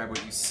of describe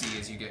what you see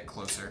as you get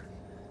closer.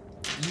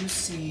 You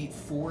see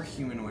 4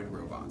 humanoid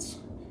robots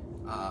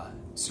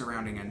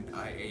surrounding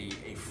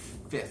a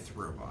 5th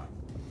robot.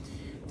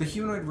 The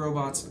humanoid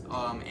robots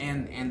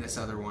and this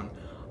other one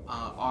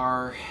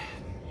are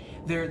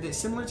they're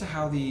similar to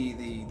how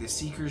the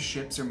Seeker's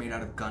ships are made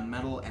out of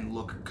gunmetal and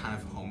look kind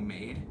of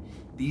homemade.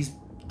 These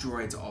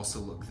droids also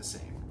look the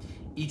same.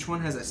 Each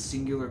one has a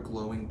singular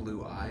glowing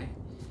blue eye,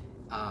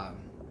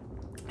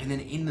 and then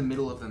in the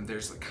middle of them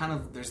there's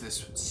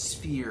this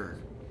sphere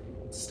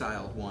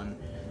style one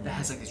that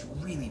has like this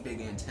really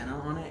big antenna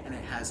on it, and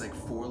it has like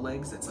 4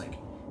 legs that's like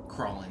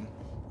crawling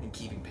and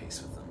keeping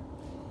pace with them.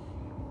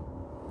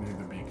 We think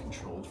they're being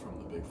controlled from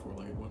the big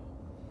 4-legged one.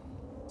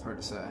 It's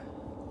hard to say.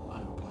 I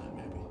have a plan,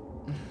 maybe.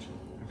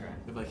 Okay.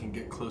 If I can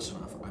get close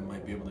enough, I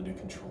might be able to do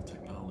control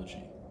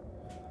technology.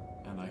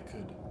 And I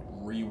could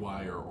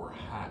rewire or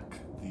hack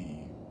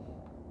the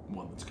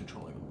one that's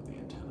controlling them with the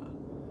antenna.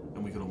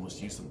 And we could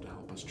almost use them to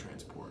help us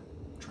transport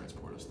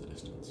us the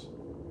distance.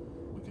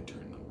 We could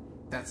turn them.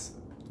 That's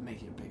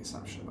making a big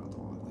assumption about the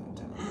one with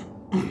the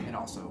antenna, and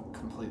also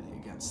completely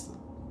against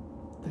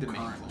the main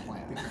current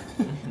plan.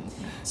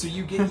 So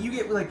you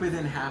get like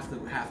within half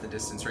the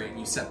distance, right? And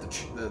you set the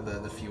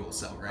fuel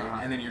cell, right? Uh-huh.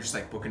 And then you're just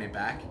like booking it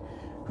back.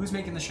 Who's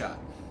making the shot?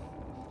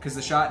 Because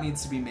the shot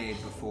needs to be made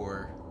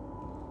before.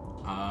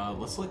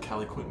 Let's let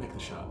Callie Quint make the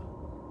shot.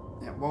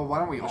 Yeah. Well, why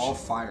don't we all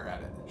fire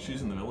at it?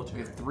 She's in the We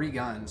military. have 3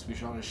 guns. We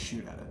should all just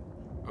shoot at it.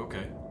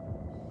 Okay.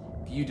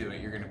 If you do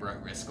it, you're gonna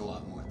risk a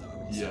lot more,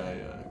 though.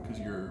 Yeah. Because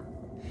you're...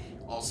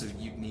 Also,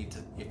 you need to.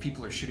 If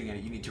people are shooting at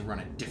it, you need to run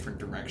a different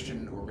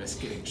direction or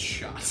risk getting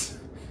shot.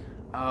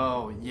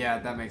 Oh, yeah,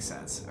 that makes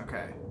sense.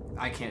 Okay.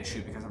 I can't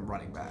shoot because I'm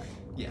running back.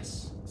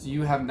 Yes. So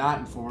you have not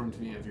informed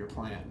me of your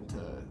plan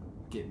to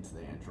get into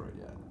the android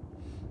yet.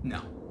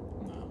 No.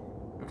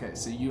 No. Okay,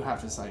 so you have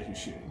to decide who's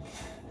shooting.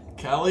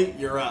 Callie,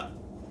 you're up.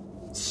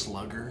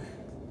 Slugger.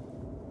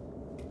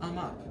 I'm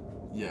up.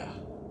 Yeah.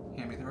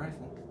 Hand me the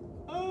rifle.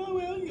 Oh,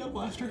 well, you got a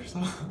blaster,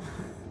 so...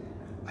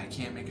 I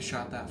can't make a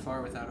shot that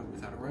far without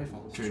a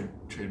rifle.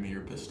 Trade me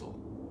your pistol.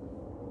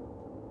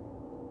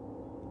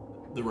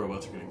 The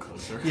robots are getting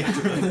closer. Yeah.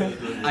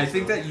 I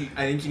think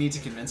you need to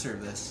convince her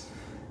of this.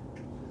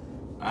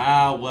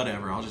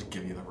 Whatever. I'll just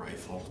give you the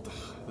rifle.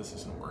 This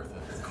isn't worth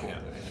it. Cool. Yeah,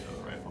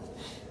 the rifle.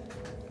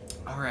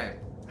 All right.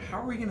 How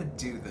are we gonna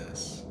do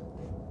this?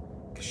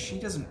 Because she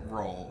doesn't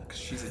roll. Because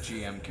she's a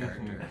GM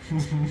character.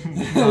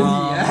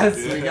 Yes,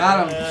 we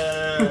got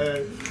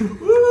him.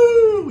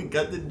 Woo! We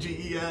got the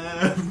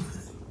GM.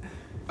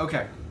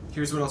 Okay.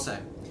 Here's what I'll say.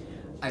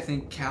 I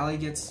think Callie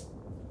gets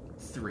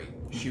 3.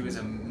 She was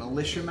a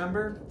militia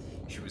member.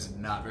 She was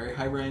not very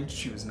high ranked.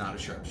 She was not a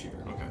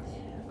sharpshooter. Okay.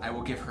 I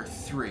will give her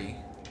 3.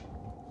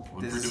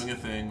 One for doing a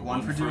thing.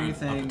 One for doing a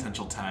thing. A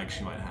potential tag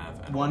she might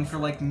have. And 1 for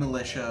like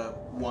militia.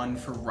 1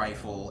 for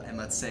rifle, and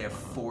let's say a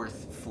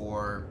 4th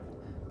for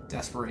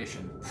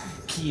Desperation.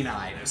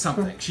 keen-eyed or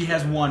something. She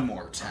has 1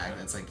 more tag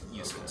that's like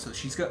useful. So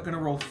she's gonna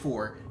roll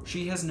 4.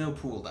 She has no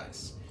pool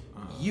dice.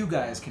 You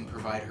guys can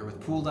provide her with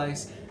pool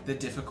dice. The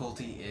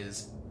difficulty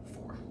is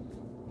 4.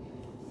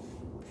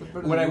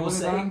 What I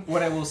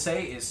will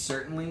say is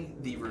certainly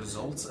the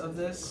results of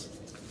this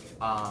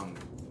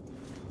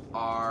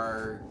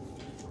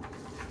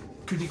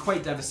could be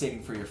quite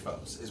devastating for your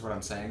foes, is what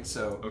I'm saying.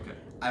 So Okay.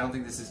 I don't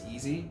think this is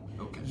easy.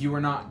 Okay. You are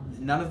not.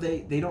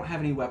 They don't have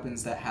any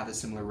weapons that have a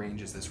similar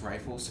range as this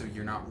rifle, so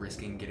you're not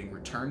risking getting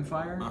return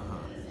fire.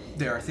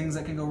 There are things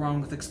that can go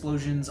wrong with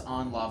explosions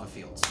on lava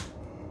fields.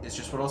 It's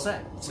just what I'll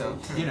say. So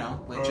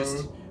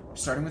just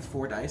starting with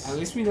 4 dice. At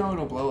least we know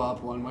it'll blow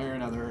up one way or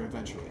another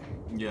eventually.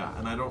 Yeah,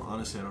 and I don't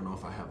know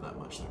if I have that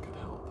much that could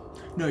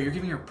help. No, you're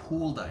giving her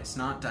pool dice,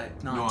 not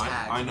tags.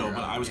 I know, You're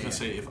but up. I was Yeah, gonna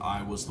say if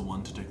I was the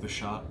one to take the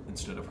shot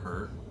instead of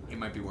her, it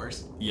might be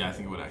worse. yeah, I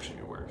think it would actually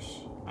be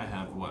worse. I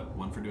have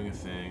one for doing a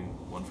thing,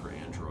 one for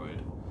android,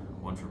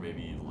 one for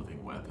maybe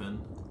living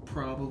weapon,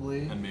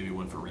 Probably. and maybe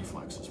one for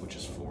reflexes, which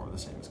is 4, the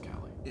same as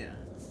Callie. Yeah.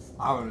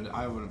 I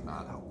would have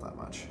not helped that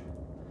much.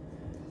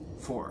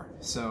 4.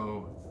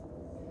 So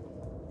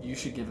you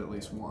should give at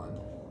least 1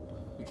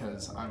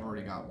 because I've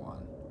already got 1.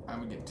 I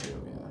would give 2.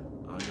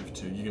 Yeah. I'll give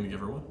 2. You gonna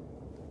give her 1?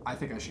 I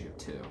think I should give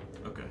 2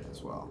 Okay.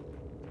 as well.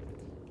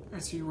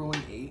 Alright, so you're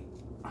rolling 8.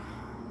 Oh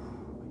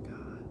my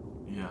god.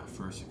 Yeah,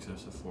 for a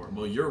success of 4.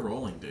 Well, you're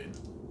rolling, Dane.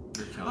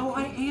 You're Callie Oh,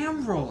 I Queen.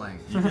 am rolling.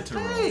 You get to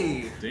roll.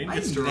 Hey, Dane I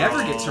gets to never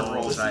roll. get to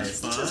roll This dice.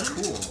 is This is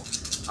fun.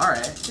 cool. All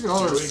right, Look at all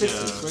Here those we 6s.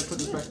 go. So I put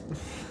this back.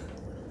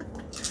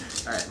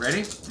 all right,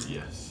 ready?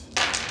 Yes.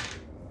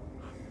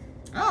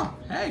 Oh,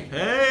 hey.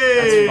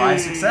 Hey! That's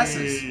 5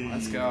 successes.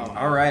 Let's go.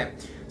 All right.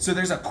 So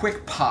there's a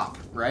quick pop,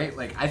 right?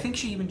 Like I think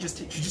she even just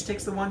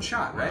takes the one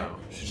shot, right? Wow.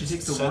 She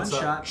takes the one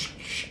sets up. shot,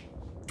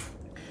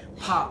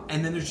 pop,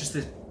 and then there's just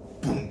this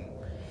boom,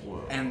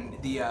 Whoa. and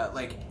the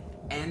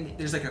and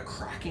there's like a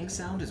cracking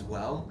sound as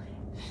well.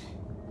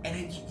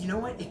 And you know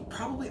what? It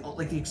probably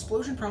the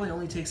explosion probably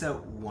only takes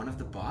out one of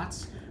the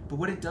bots, but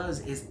what it does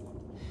is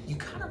you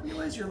kind of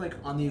realize you're like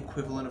on the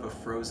equivalent of a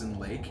frozen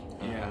lake.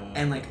 Yeah.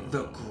 And like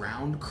the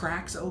ground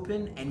cracks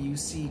open, and you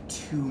see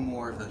 2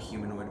 more of the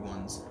humanoid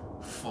ones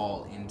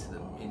fall into the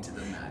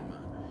magma.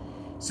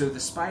 So the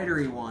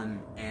spidery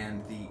one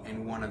and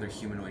one other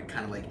humanoid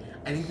kind of like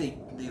I think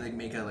they like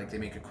make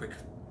a quick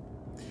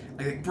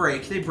like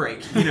break,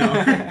 you know,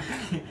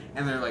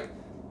 and they're like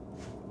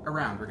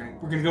around. We're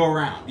gonna go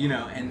around, you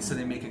know, and so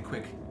they make a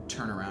quick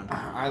turnaround.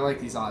 I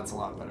like these odds a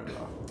lot better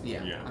though.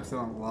 Yeah. Yeah. I'm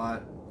feeling a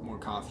lot more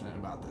confident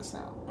about this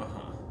now.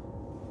 Uh-huh.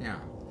 Yeah.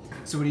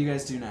 So what do you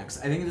guys do next?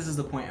 I think this is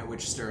the point at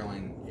which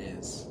Sterling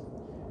is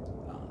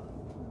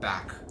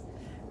back.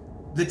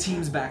 The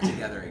team's back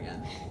together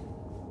again.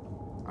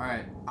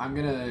 Alright, I'm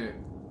gonna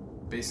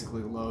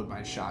basically load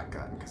my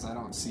shotgun because I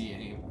don't see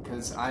any.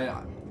 Because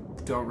I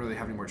don't really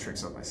have any more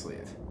tricks up my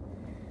sleeve.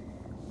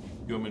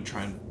 You want me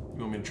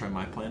to try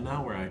my plan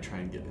now, where I try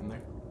and get in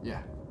there?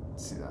 Yeah,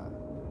 let's see that.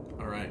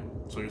 All right.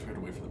 So I guess we have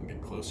to wait for them to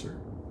get closer.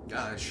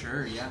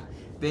 Sure, yeah.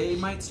 They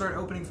might start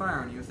opening fire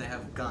on you if they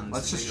have guns.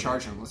 Let's just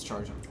charge him. Let's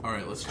charge him. All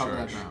right. Let's Cover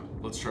charge. that ground.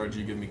 Let's charge.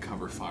 You give me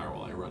cover fire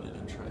while I run in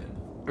and try and.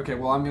 Okay,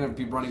 well, I'm gonna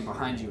be running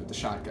behind you with the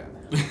shotgun.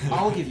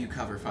 I'll give you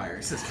cover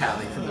fire, says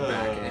Callie from the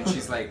back, and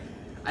she's like,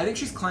 I think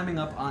she's climbing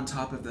up on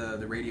top of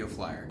the radio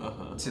flyer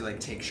to like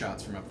take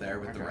shots from up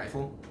there with the Okay.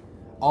 rifle.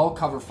 I'll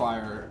cover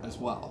fire as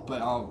well,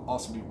 but I'll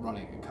also be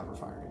running and cover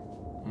firing.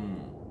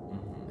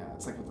 Yeah,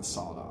 it's like with the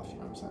sawed off, you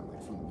know what I'm saying?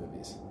 Like from the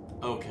movies.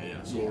 Okay.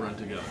 Yeah. So we'll run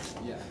together.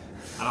 Yeah.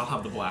 And I'll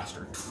have the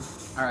blaster.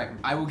 All right,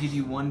 I will give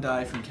you 1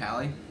 die from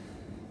Callie.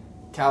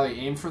 Callie,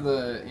 aim for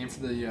the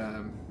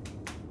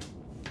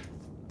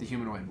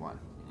humanoid one.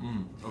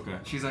 Okay.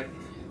 She's like,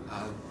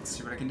 let's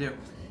see what I can do.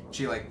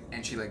 She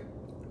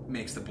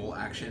makes the bolt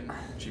action.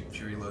 She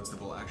reloads the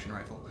bolt action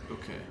rifle.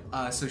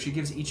 Okay. So she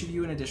gives each of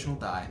you an additional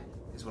die,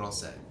 is what I'll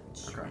say.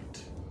 Okay.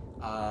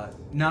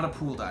 Not a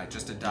pool die,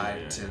 just a die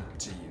Yeah.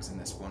 to use in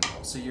this one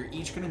roll. So you're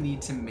each gonna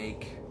need to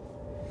make.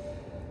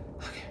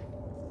 Okay.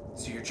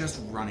 So you're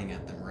just running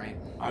at them, right?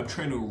 I'm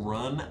trying to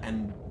run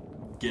and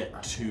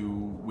get to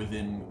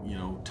within,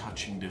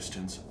 touching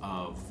distance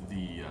of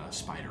the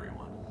spidery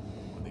one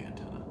with the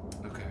antenna.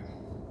 Okay.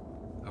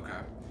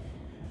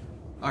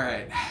 All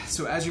right.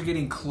 So as you're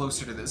getting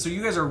closer to this, so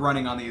you guys are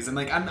running on these, and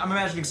like I'm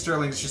imagining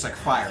Sterling's just like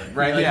firing,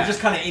 right? Like Yeah. you're just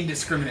kind of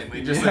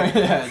indiscriminately, just like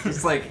yeah,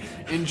 just like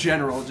in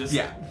general, just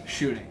Yeah.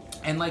 shooting.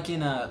 And like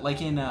in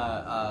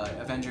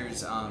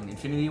Avengers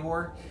Infinity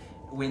War,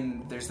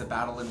 when there's the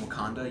battle in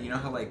Wakanda, you know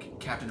how like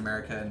Captain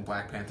America and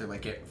Black Panther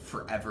like get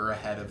forever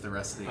ahead of the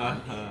rest of the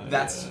army.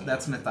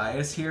 That's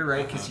Matthias here,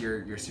 right? Because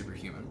you're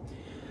superhuman.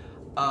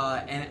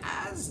 And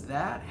as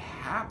that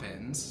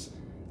happens,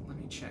 let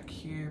me check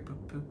here.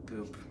 Boop boop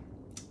boop.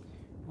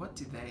 What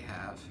do they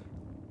have?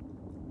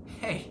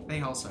 Hey,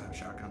 they also have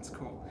shotguns.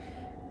 Cool.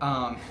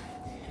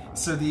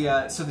 So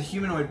the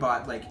humanoid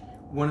bot, like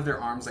one of their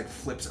arms like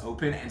flips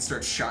open and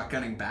starts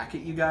shotgunning back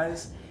at you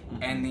guys,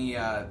 and the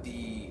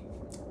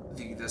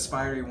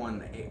spidery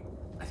one,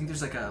 I think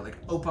there's like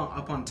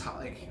up on top,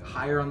 like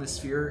higher on the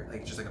sphere,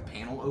 like just like a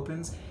panel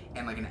opens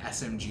and like an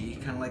SMG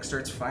kind of like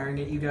starts firing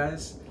at you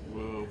guys.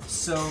 Whoa.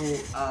 So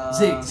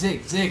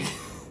Zig.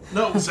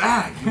 No,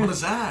 zag. You want to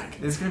zag?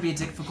 There's gonna be a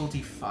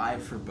difficulty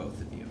 5 for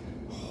both of you.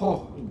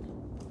 Oh,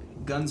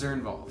 Guns are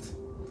involved.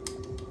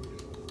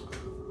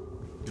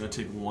 I'm gonna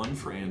take 1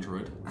 for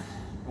Android.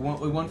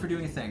 One for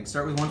doing a thing.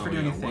 Start with one for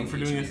doing a thing. 1 for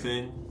each doing a of you.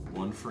 thing.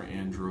 1 for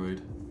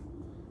Android.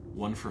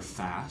 1 for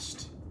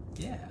fast.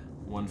 Yeah.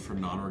 1 for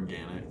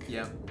non-organic.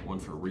 Yep. 1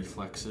 for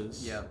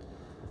reflexes. Yep.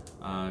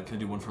 Can I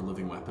do 1 for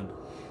living weapon?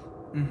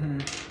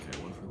 Mm-hmm.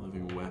 Okay, 1 for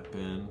living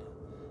weapon.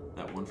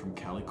 That 1 from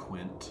Callie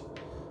Quint.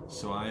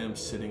 So I am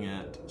sitting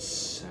at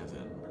 7.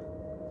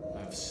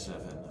 have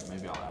 7.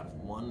 Maybe I'll add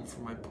 1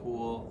 for my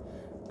pool.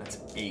 That's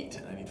 8,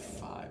 and I need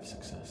 5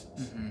 successes.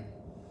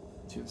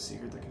 Do you have a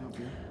secret that can help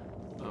you?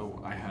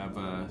 So I have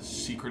a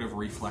secret of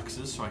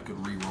reflexes, so I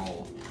could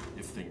re-roll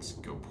if things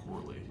go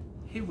poorly.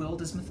 Hey, Will,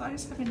 does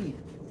Matthias have any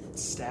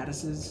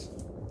statuses?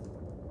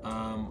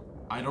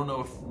 I don't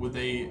know if would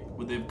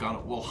they've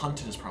gone. Well,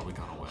 hunted has probably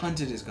gone away.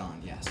 Hunted is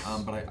gone, yes.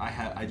 But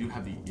I do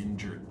have the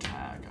injured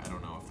tag. I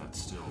don't know if that's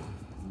still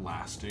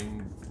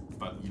lasting,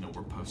 but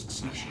we're post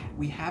session.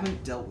 We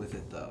haven't dealt with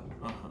it though,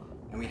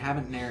 and we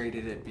haven't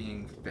narrated it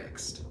being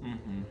fixed.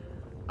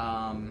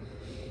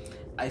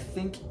 I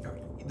think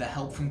the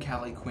help from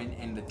Callie Quinn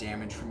and the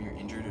damage from your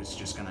injured is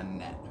just gonna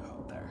net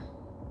out there.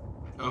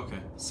 Okay.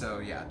 So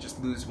yeah,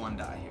 just lose 1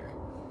 die here.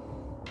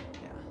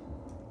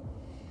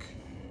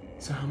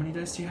 So how many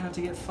dice do you have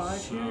to get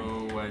 5 here?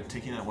 So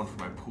taking that 1 for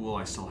my pool,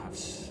 I still have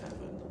 7.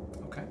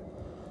 Okay.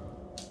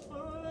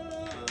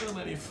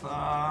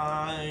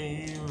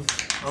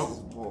 95.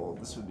 Oh, bold.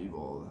 This would be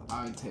bold.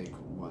 I would take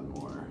 1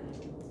 more.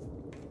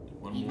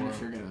 Even if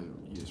you're gonna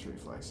use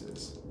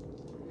reflexes.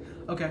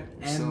 Okay.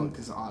 And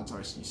because the odds are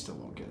you still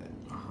won't get it.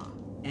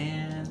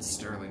 And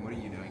Sterling, what are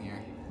you doing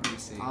here? Let me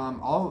see. Can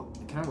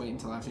I wait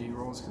until after he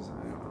rolls because I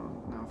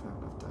don't know if I have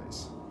enough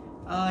dice.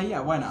 Yeah,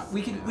 why not?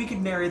 We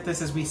could narrate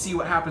this as we see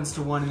what happens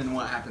to one and then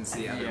what happens to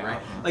the other, Yeah.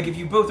 right? Like if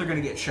you both are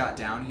gonna get shot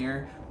down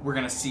here, we're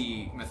gonna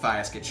see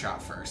Matthias get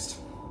shot first.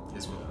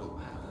 Is what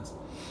happens.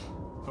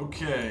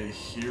 Okay,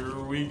 here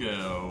we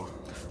go.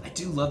 I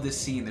do love this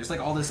scene. There's like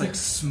all this like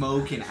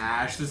smoke and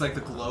ash. There's like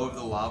the glow of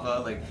the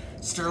lava. Like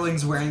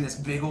Sterling's wearing this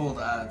big old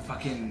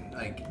fucking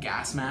like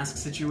gas mask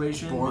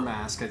situation. Boar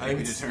mask, I think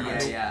we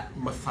determined. Yeah.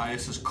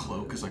 Matthias's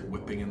cloak is like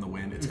whipping in the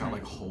wind. It's got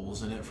like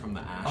holes in it from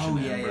the ash Oh,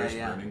 and yeah, embers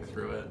yeah. burning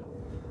through it.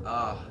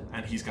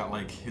 And he's got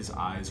like his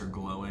eyes are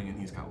glowing, and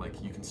he's got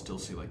like you can still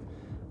see like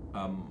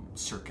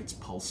circuits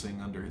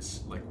pulsing under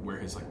his like where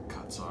his like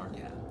cuts are.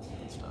 Yeah.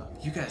 And stuff.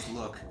 You guys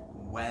look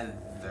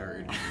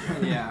weathered.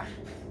 Yeah.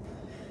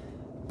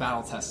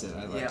 Battle tested,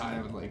 I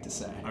Yeah. would like to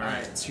say. All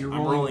right, So you're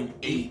I'm rolling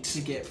 8 8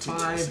 to get to 5,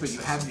 but you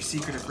success. have your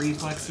secret of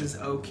reflexes.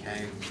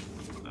 Okay.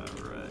 All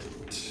right.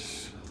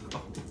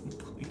 Oh,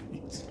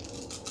 please.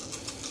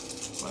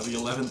 By the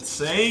 11th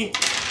saint.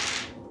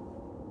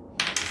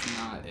 That's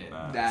not it.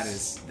 That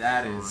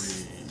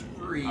is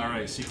 3. All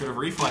right, secret of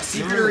reflexes.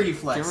 Secret of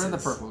reflexes. Get rid of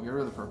the purple. Get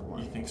rid of the purple You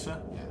one. think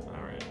so? Yeah.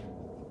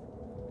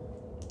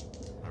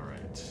 All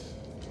right.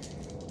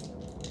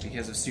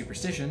 Because of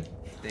superstition,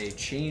 they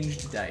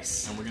changed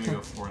dice. And we're gonna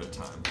go 4 at a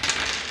time.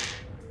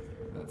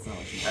 That's not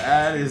what you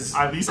That is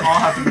These all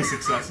have to be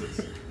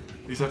successes.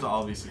 These have to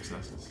all be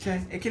successes.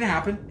 okay. It can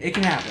happen. It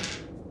can happen.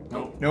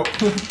 Nope. Nope.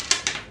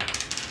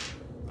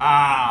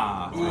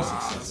 Three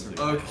successes.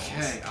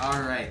 Okay.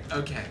 All right.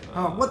 Okay.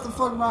 Oh, what the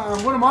fuck am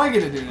I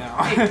gonna do now?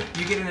 Hey,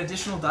 you get an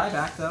additional die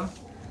back though,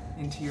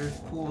 into your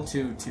pool.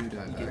 two die You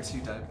back. get 2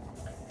 die.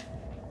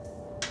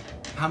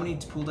 How many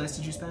pool dice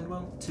did you spend,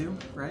 Will? 2,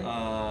 right?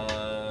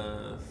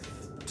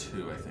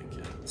 2, I think.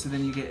 Yeah. So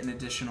then you get an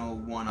additional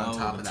 1 on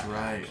top of that.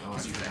 right. back, Oh, I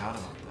 'cause you forgot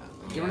failed. about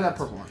that. Get rid of that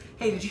purple one.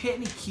 Hey, did you hit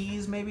any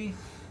keys? Maybe.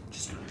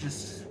 Just.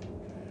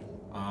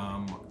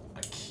 A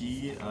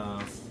key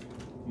of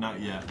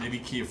not yet. Maybe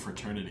key of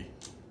fraternity.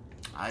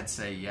 I'd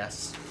say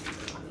yes.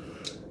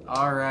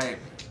 All right.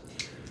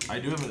 I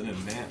do have an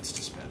advance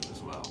to spend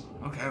as well.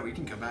 Okay, we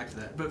can come back to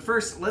that. But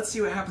first, let's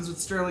see what happens with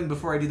Sterling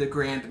before I do the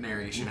grand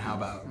narration. How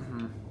about?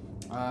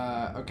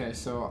 Okay,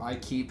 so I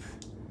keep.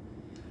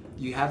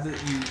 You have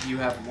you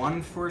have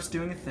 1 for us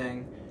doing a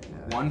thing,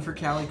 1 for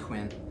Callie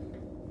Quinn.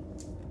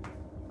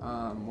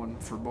 1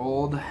 for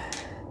bold,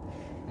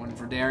 1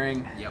 for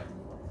daring, Yep.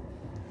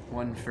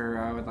 1 for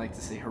I would like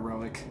to say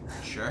heroic,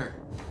 Sure.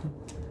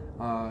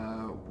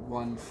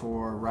 1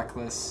 for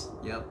reckless,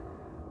 Yep.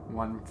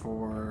 1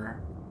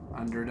 for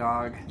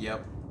underdog.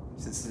 Yep.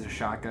 Since it's a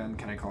shotgun,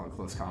 can I call it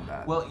close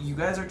combat? Well, you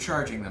guys are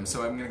charging them,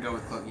 so I'm gonna go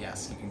with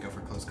yes. You can go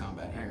for close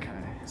combat here. Okay.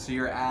 So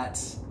you're at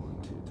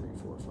 1, 2, 3,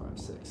 4, 5,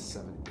 6,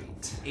 7,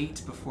 8.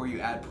 8 before you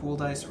add pool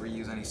dice or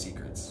use any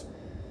secrets.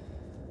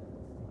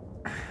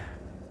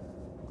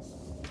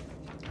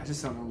 I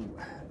just don't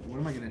know. What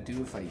am I gonna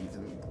do if I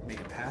even make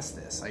it past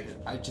this?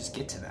 I just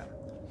get to them.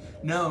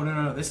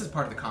 No. This is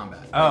part of the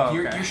combat. Oh, Like,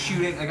 you're okay.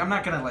 shooting. Like I'm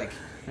not gonna like.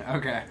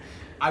 Okay.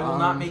 I will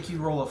not make you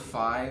roll a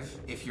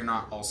 5 if you're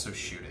not also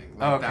shooting.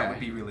 Like, Okay. That would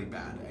be really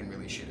bad and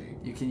really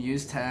shitty. You can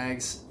use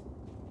tags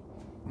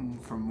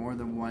for more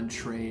than 1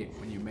 trait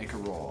when you make a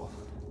roll.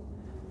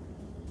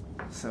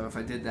 So if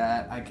I did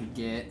that, I could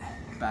get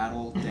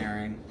Battle,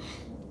 daring,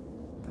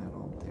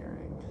 battle,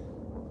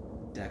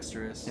 daring,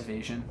 dexterous,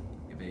 evasion,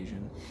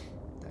 evasion.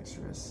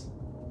 dexterous.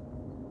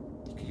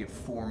 You could get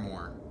 4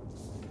 more.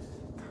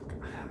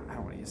 I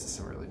don't want to use this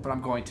so early, but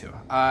I'm going to.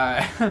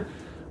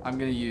 I'm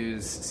going to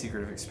use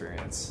Secret of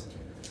Experience.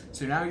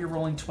 So now you're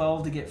rolling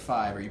 12 to get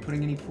 5. Are you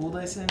putting any pool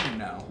dice in or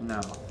no?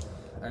 No,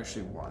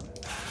 actually 1.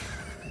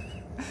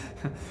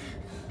 I'm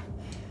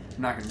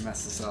not going to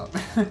mess this up.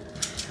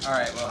 All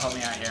right. Well, help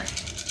me out here.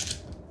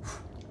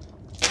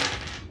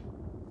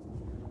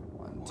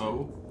 1, 2.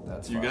 Oh,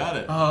 That's you fine. got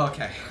it. Oh,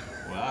 okay.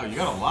 Wow, you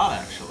got a lot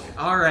actually.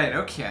 All right.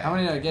 Okay. How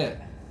many did I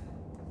get?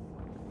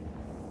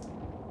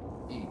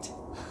 8.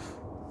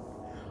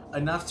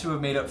 Enough to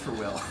have made up for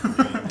Will.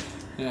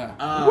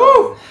 Yeah.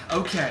 Woo!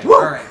 Okay.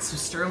 All right. So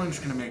Sterling's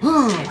gonna make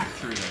take it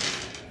through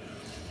this.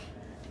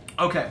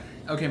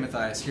 Okay,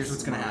 Matthias. Here's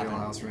what's gonna happen.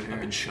 Else right I've here.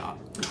 been shot.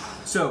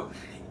 So,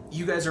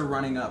 you guys are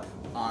running up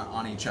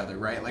on each other,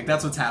 right? Like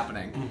that's what's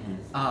happening.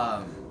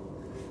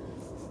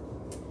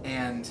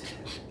 And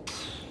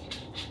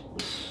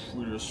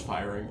We're just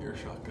firing your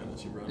shotgun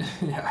as you run.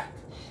 Yeah.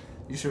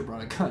 You should have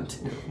brought a gun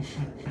too.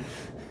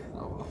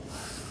 Oh well.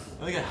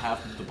 I think I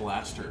have the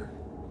blaster.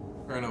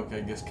 Or no, I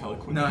guess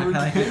Kellic would.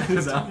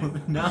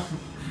 No.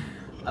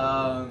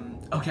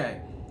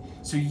 Okay.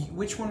 So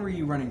which one were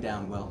you running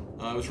down, Will?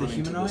 I was The running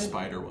to the humanoid?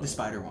 spider one. The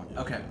spider one.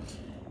 Okay.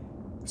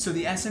 So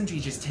the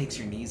SMG just takes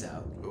your knees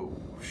out. Oh,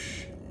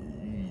 shit.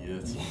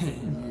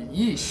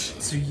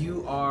 Yeesh. So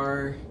you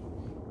are.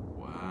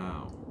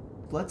 Wow.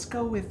 Let's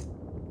go with.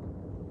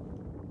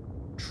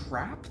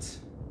 Trapped?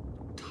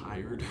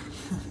 Tired.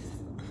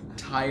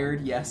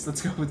 Tired, yes.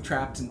 Let's go with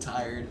trapped and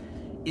tired.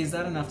 Is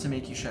that enough to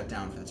make you shut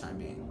down for the time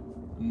being?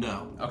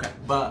 No. Okay.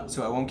 But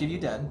So I won't give you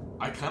dead.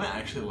 I kind of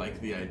actually like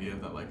the idea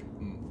that like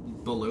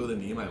below the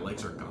knee my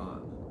legs are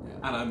gone,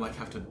 Yeah. and I'm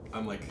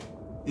like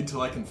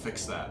until I can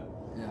fix that.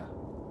 Yeah.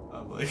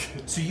 I'm like.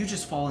 So you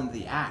just fall into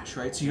the ash,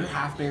 right? So you're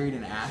half buried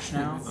in ash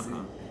now.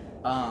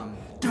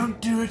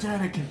 Don't do it,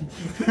 Anakin.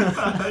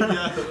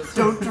 Yeah.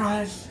 Don't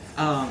try it.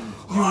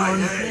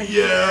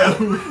 Yeah.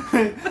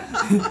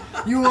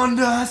 You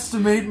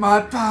underestimate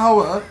my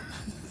power.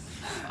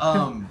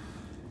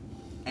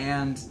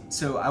 And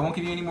so I won't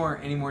give you any more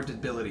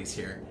abilities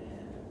here.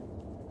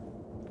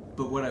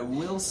 But what I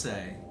will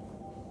say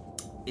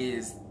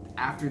is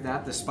after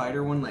that the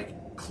spider one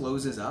like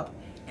closes up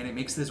and it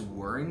makes this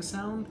whirring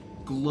sound,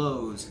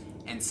 glows,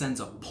 and sends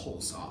a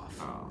pulse off.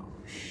 Oh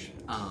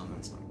shit.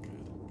 That's not good.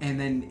 And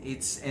then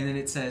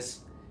it says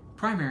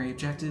primary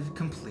objective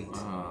complete.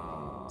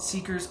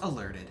 Seekers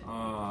alerted.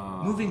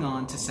 Moving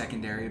on to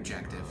secondary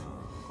objective.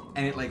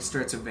 And it like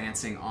starts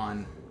advancing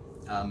on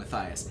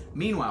Matthias.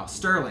 Meanwhile,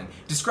 Sterling,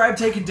 describe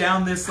taking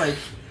down this like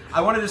I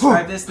want to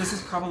describe this. This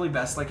is probably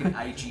best like an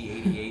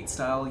IG-88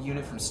 style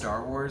unit from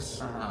Star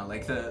Wars.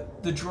 Like the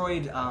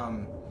droid,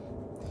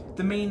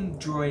 the main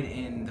droid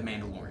in The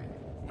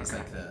Mandalorian is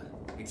like the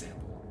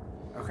example.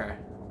 Okay.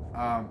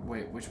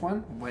 Wait, which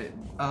one? Wait.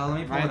 Let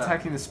me Am pull I it up.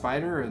 attacking the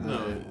spider or the?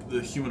 No,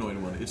 the humanoid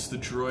one. It's the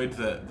droid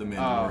that the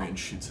Mandalorian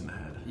shoots in the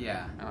head.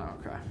 Yeah. Oh,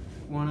 okay.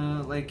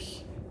 Wanna like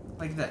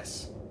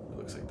this. It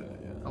looks like that.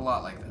 A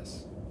lot like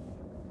this.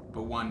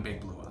 But one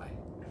big blue eye.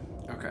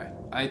 Okay.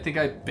 I think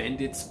I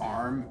bend its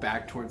arm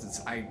back towards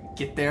its. I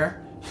get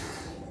there,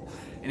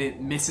 and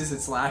it misses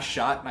its last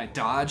shot, and I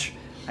dodge.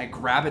 I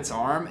grab its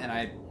arm and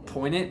I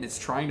point it, and it's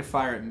trying to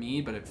fire at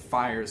me, but it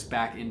fires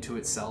back into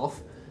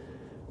itself,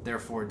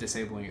 therefore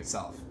disabling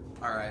itself.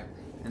 All right.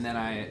 And then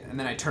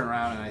I turn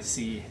around and I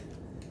see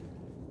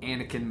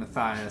Anakin,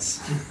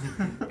 Matthias,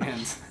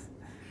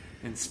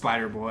 and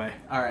Spider Boy.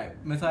 All right,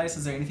 Matthias.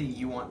 Is there anything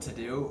you want to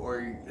do,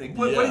 or like,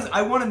 what Yeah. is?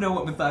 I want to know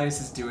what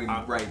Matthias is doing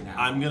right now.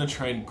 I'm gonna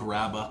try and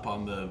grab up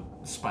on the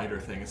spider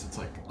thing as it's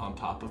like on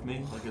top of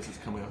me, like as it's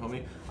coming up on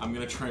me. I'm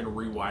gonna try and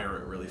rewire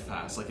it really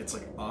fast, like it's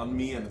like on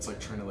me and it's like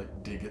trying to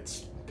like dig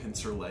its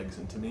pincer legs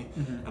into me,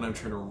 and I'm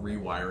trying to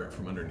rewire it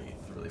from underneath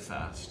really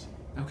fast.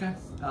 Okay.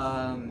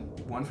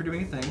 One for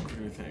doing a thing. What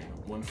do you think?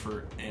 One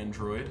for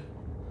Android,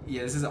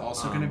 Yeah, this is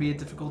also going to be a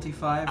difficulty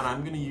 5. and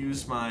I'm gonna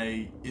use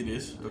my. It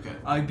is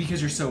okay.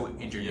 Because you're so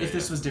injured. Yeah, If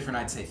this yeah. was different,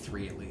 I'd say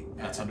 3 at least.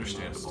 That's at the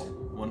understandable.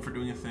 most. One for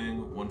doing a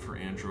thing, one for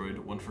Android,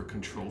 one for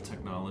control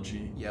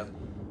technology, Yep.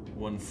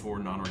 one for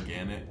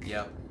non-organic,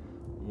 Yep.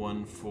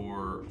 one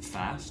for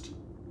fast.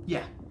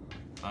 Yeah.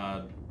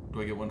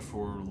 Do I get one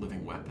for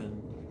living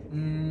weapon?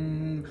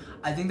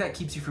 I think that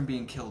keeps you from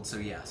being killed, so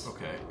yes.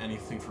 Okay.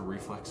 Anything for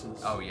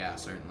reflexes? Oh, yeah,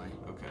 certainly.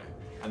 Okay.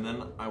 And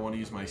then I want to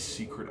use my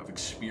secret of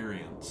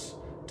experience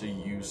to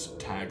use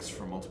tags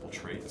for multiple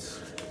traits.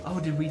 Oh,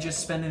 did we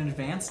just spend an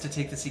advance to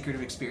take the Secret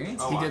of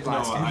Experience? He did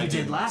last game. You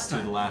did last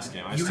time. Did last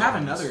game. I You still have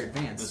this- another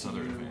advance. This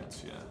other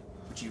advance, yeah.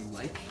 Would you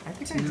like? I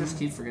think I just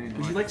keep forgetting.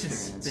 Would you like to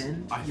experience.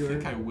 spend I your?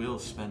 think I will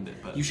spend it,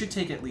 but You should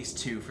take at least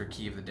 2 for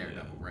Key of the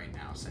Daredevil right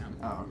now, Sam.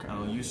 Oh, okay.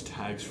 I'll use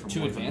tags from 2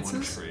 more than one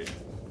advances? trait.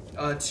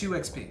 2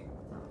 XP.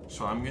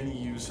 So I'm going to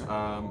use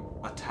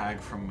a tag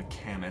from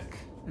Mechanic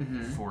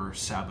for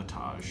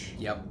Sabotage.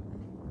 Yep.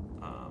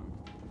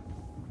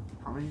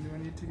 How many do I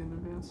need to get in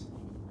advance?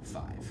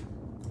 5.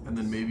 And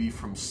then maybe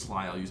from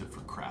Sly I'll use it for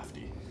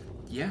Crafty.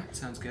 Yeah,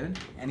 sounds good.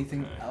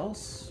 Anything Okay.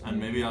 else? And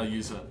maybe I'll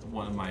use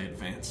one of my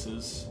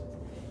advances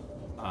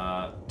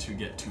to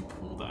get 2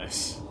 pool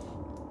dice.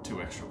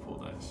 2 extra pool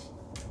dice.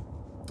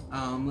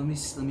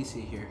 Let me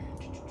see here.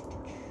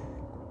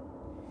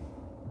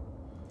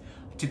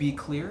 To be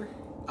clear,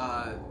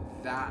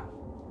 that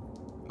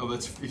Oh,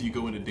 that's if you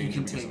go into danger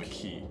can because of a take-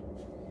 key.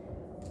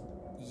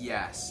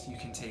 yes, you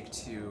can take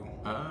 2,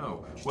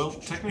 Oh, well,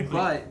 technically.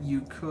 but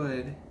you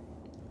could,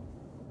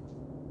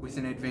 with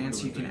an advance,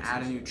 What are you can add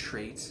a advances? new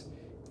trait.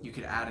 You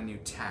could add a new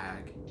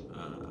tag.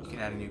 You could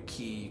add a new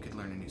key. You could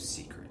learn a new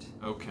secret.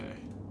 Okay.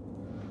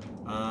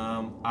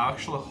 I'll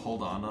actually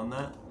hold on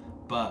that.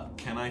 But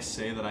can I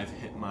say that I've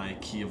hit my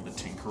key of the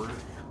Tinkerer?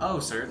 Oh,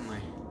 certainly.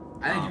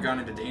 I think you've gone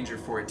into danger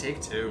for it.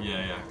 Take 2.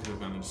 Yeah, because I've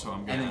gone into, so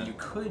I'm gonna. And then you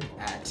could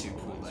add 2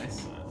 pool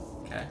dice.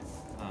 Okay.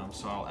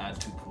 So I'll add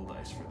 2 pool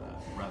dice for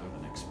that rather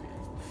than XP.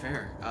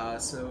 Fair.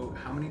 So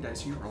how many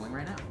dice are you rolling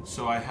right now?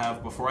 So I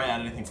have, before I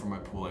add anything from my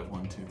pool, I have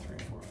 1, 2, 3,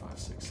 4, 5,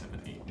 6,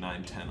 7, 8,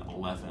 9, 10,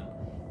 11.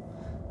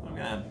 I'm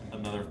gonna add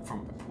another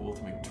from my pool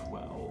to make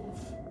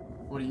 12.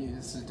 What do you?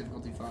 This is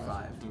difficulty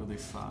 5. Difficulty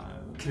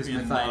 5.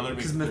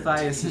 Because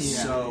Matthias is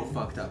Yeah. so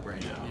fucked up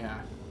right now. Yeah.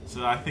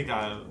 So I think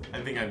I'm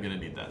gonna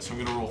need that. So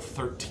I'm gonna roll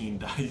 13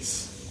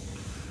 dice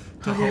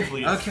to Okay,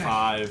 hopefully get okay.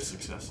 5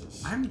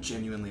 successes. I'm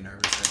genuinely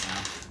nervous right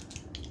now.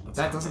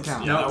 That doesn't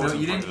count. Yeah, that No,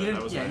 wasn't you part didn't. of You it. That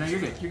didn't. was Yeah, no, nice. you're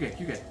good. You're good.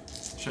 You're good.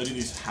 Should I do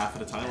these half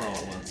at a time or all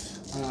at once?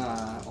 All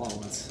at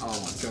once. All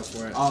at once. Go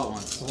for it. All at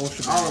once. The whole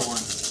shebang. All at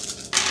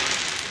once.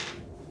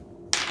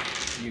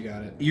 You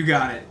got it. You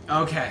got it.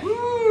 Okay.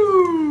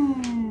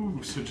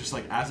 Woo! So just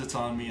like as it's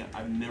on me,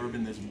 I've never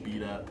been this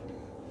beat up.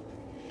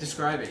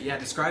 Describe it. Yeah,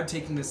 describe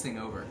taking this thing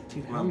over.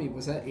 Dude, how many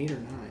was that? 8 or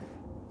 9?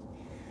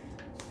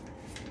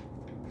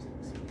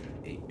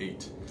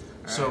 8.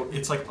 So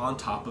it's like on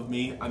top of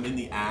me. I'm in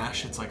the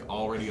ash. It's like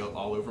already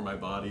all over my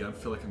body. I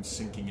feel like I'm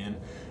sinking in,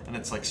 and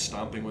it's like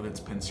stomping with its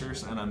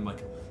pincers, and I'm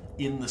like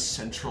in the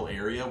central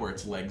area where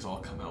its legs all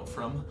come out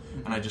from,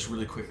 and I just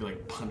really quickly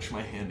like punch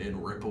my hand in,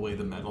 rip away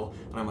the metal,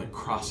 and I'm like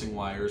crossing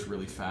wires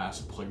really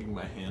fast, plugging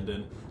my hand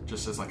in,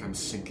 just as like I'm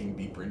sinking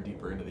deeper and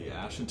deeper into the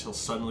ash until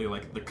suddenly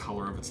like the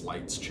color of its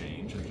lights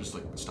change and just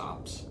like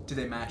stops. Do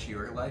they match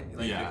your light?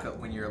 Like Yeah.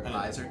 when your And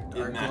eyes are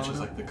it matches glowing?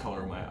 like the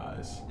color of my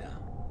eyes, Yeah.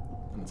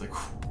 and it's like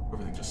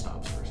everything just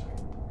stops for a second.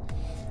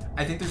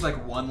 I think there's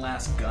like one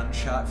last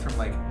gunshot from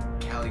like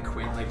Callie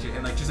Quinn, like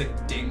and like just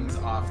like dings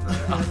off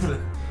the, off the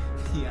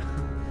yeah.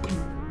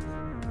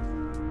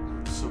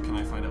 So can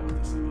I find out what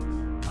this thing is?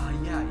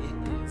 Yeah,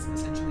 it is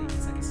essentially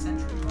it's like a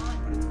sentry bot,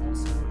 but it's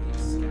also a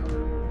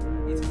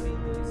scouter. It's mainly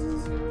used as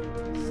a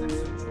scouter.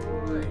 Sexy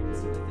droid.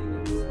 It's the thing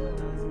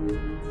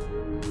that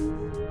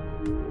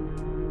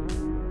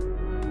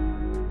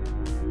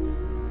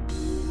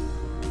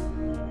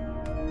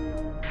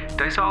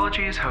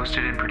Diceology is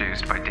hosted and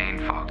produced by Dane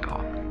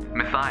Fogdahl.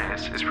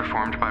 Matthias is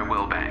performed by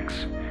Will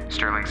Banks.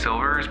 Sterling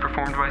Silver is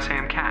performed by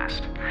Sam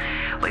Cast.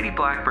 Lady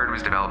Blackbird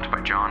was developed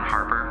by John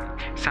Harper.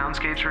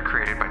 Soundscapes were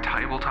created by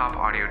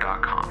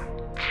TabletopAudio.com.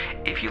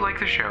 If you like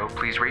the show,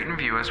 please rate and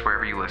review us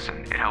wherever you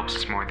listen. It helps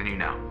us more than you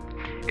know.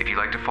 If you'd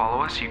like to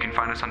follow us, you can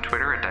find us on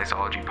Twitter at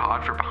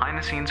DiceologyPod for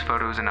behind-the-scenes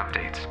photos and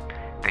updates.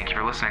 Thank you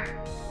for listening.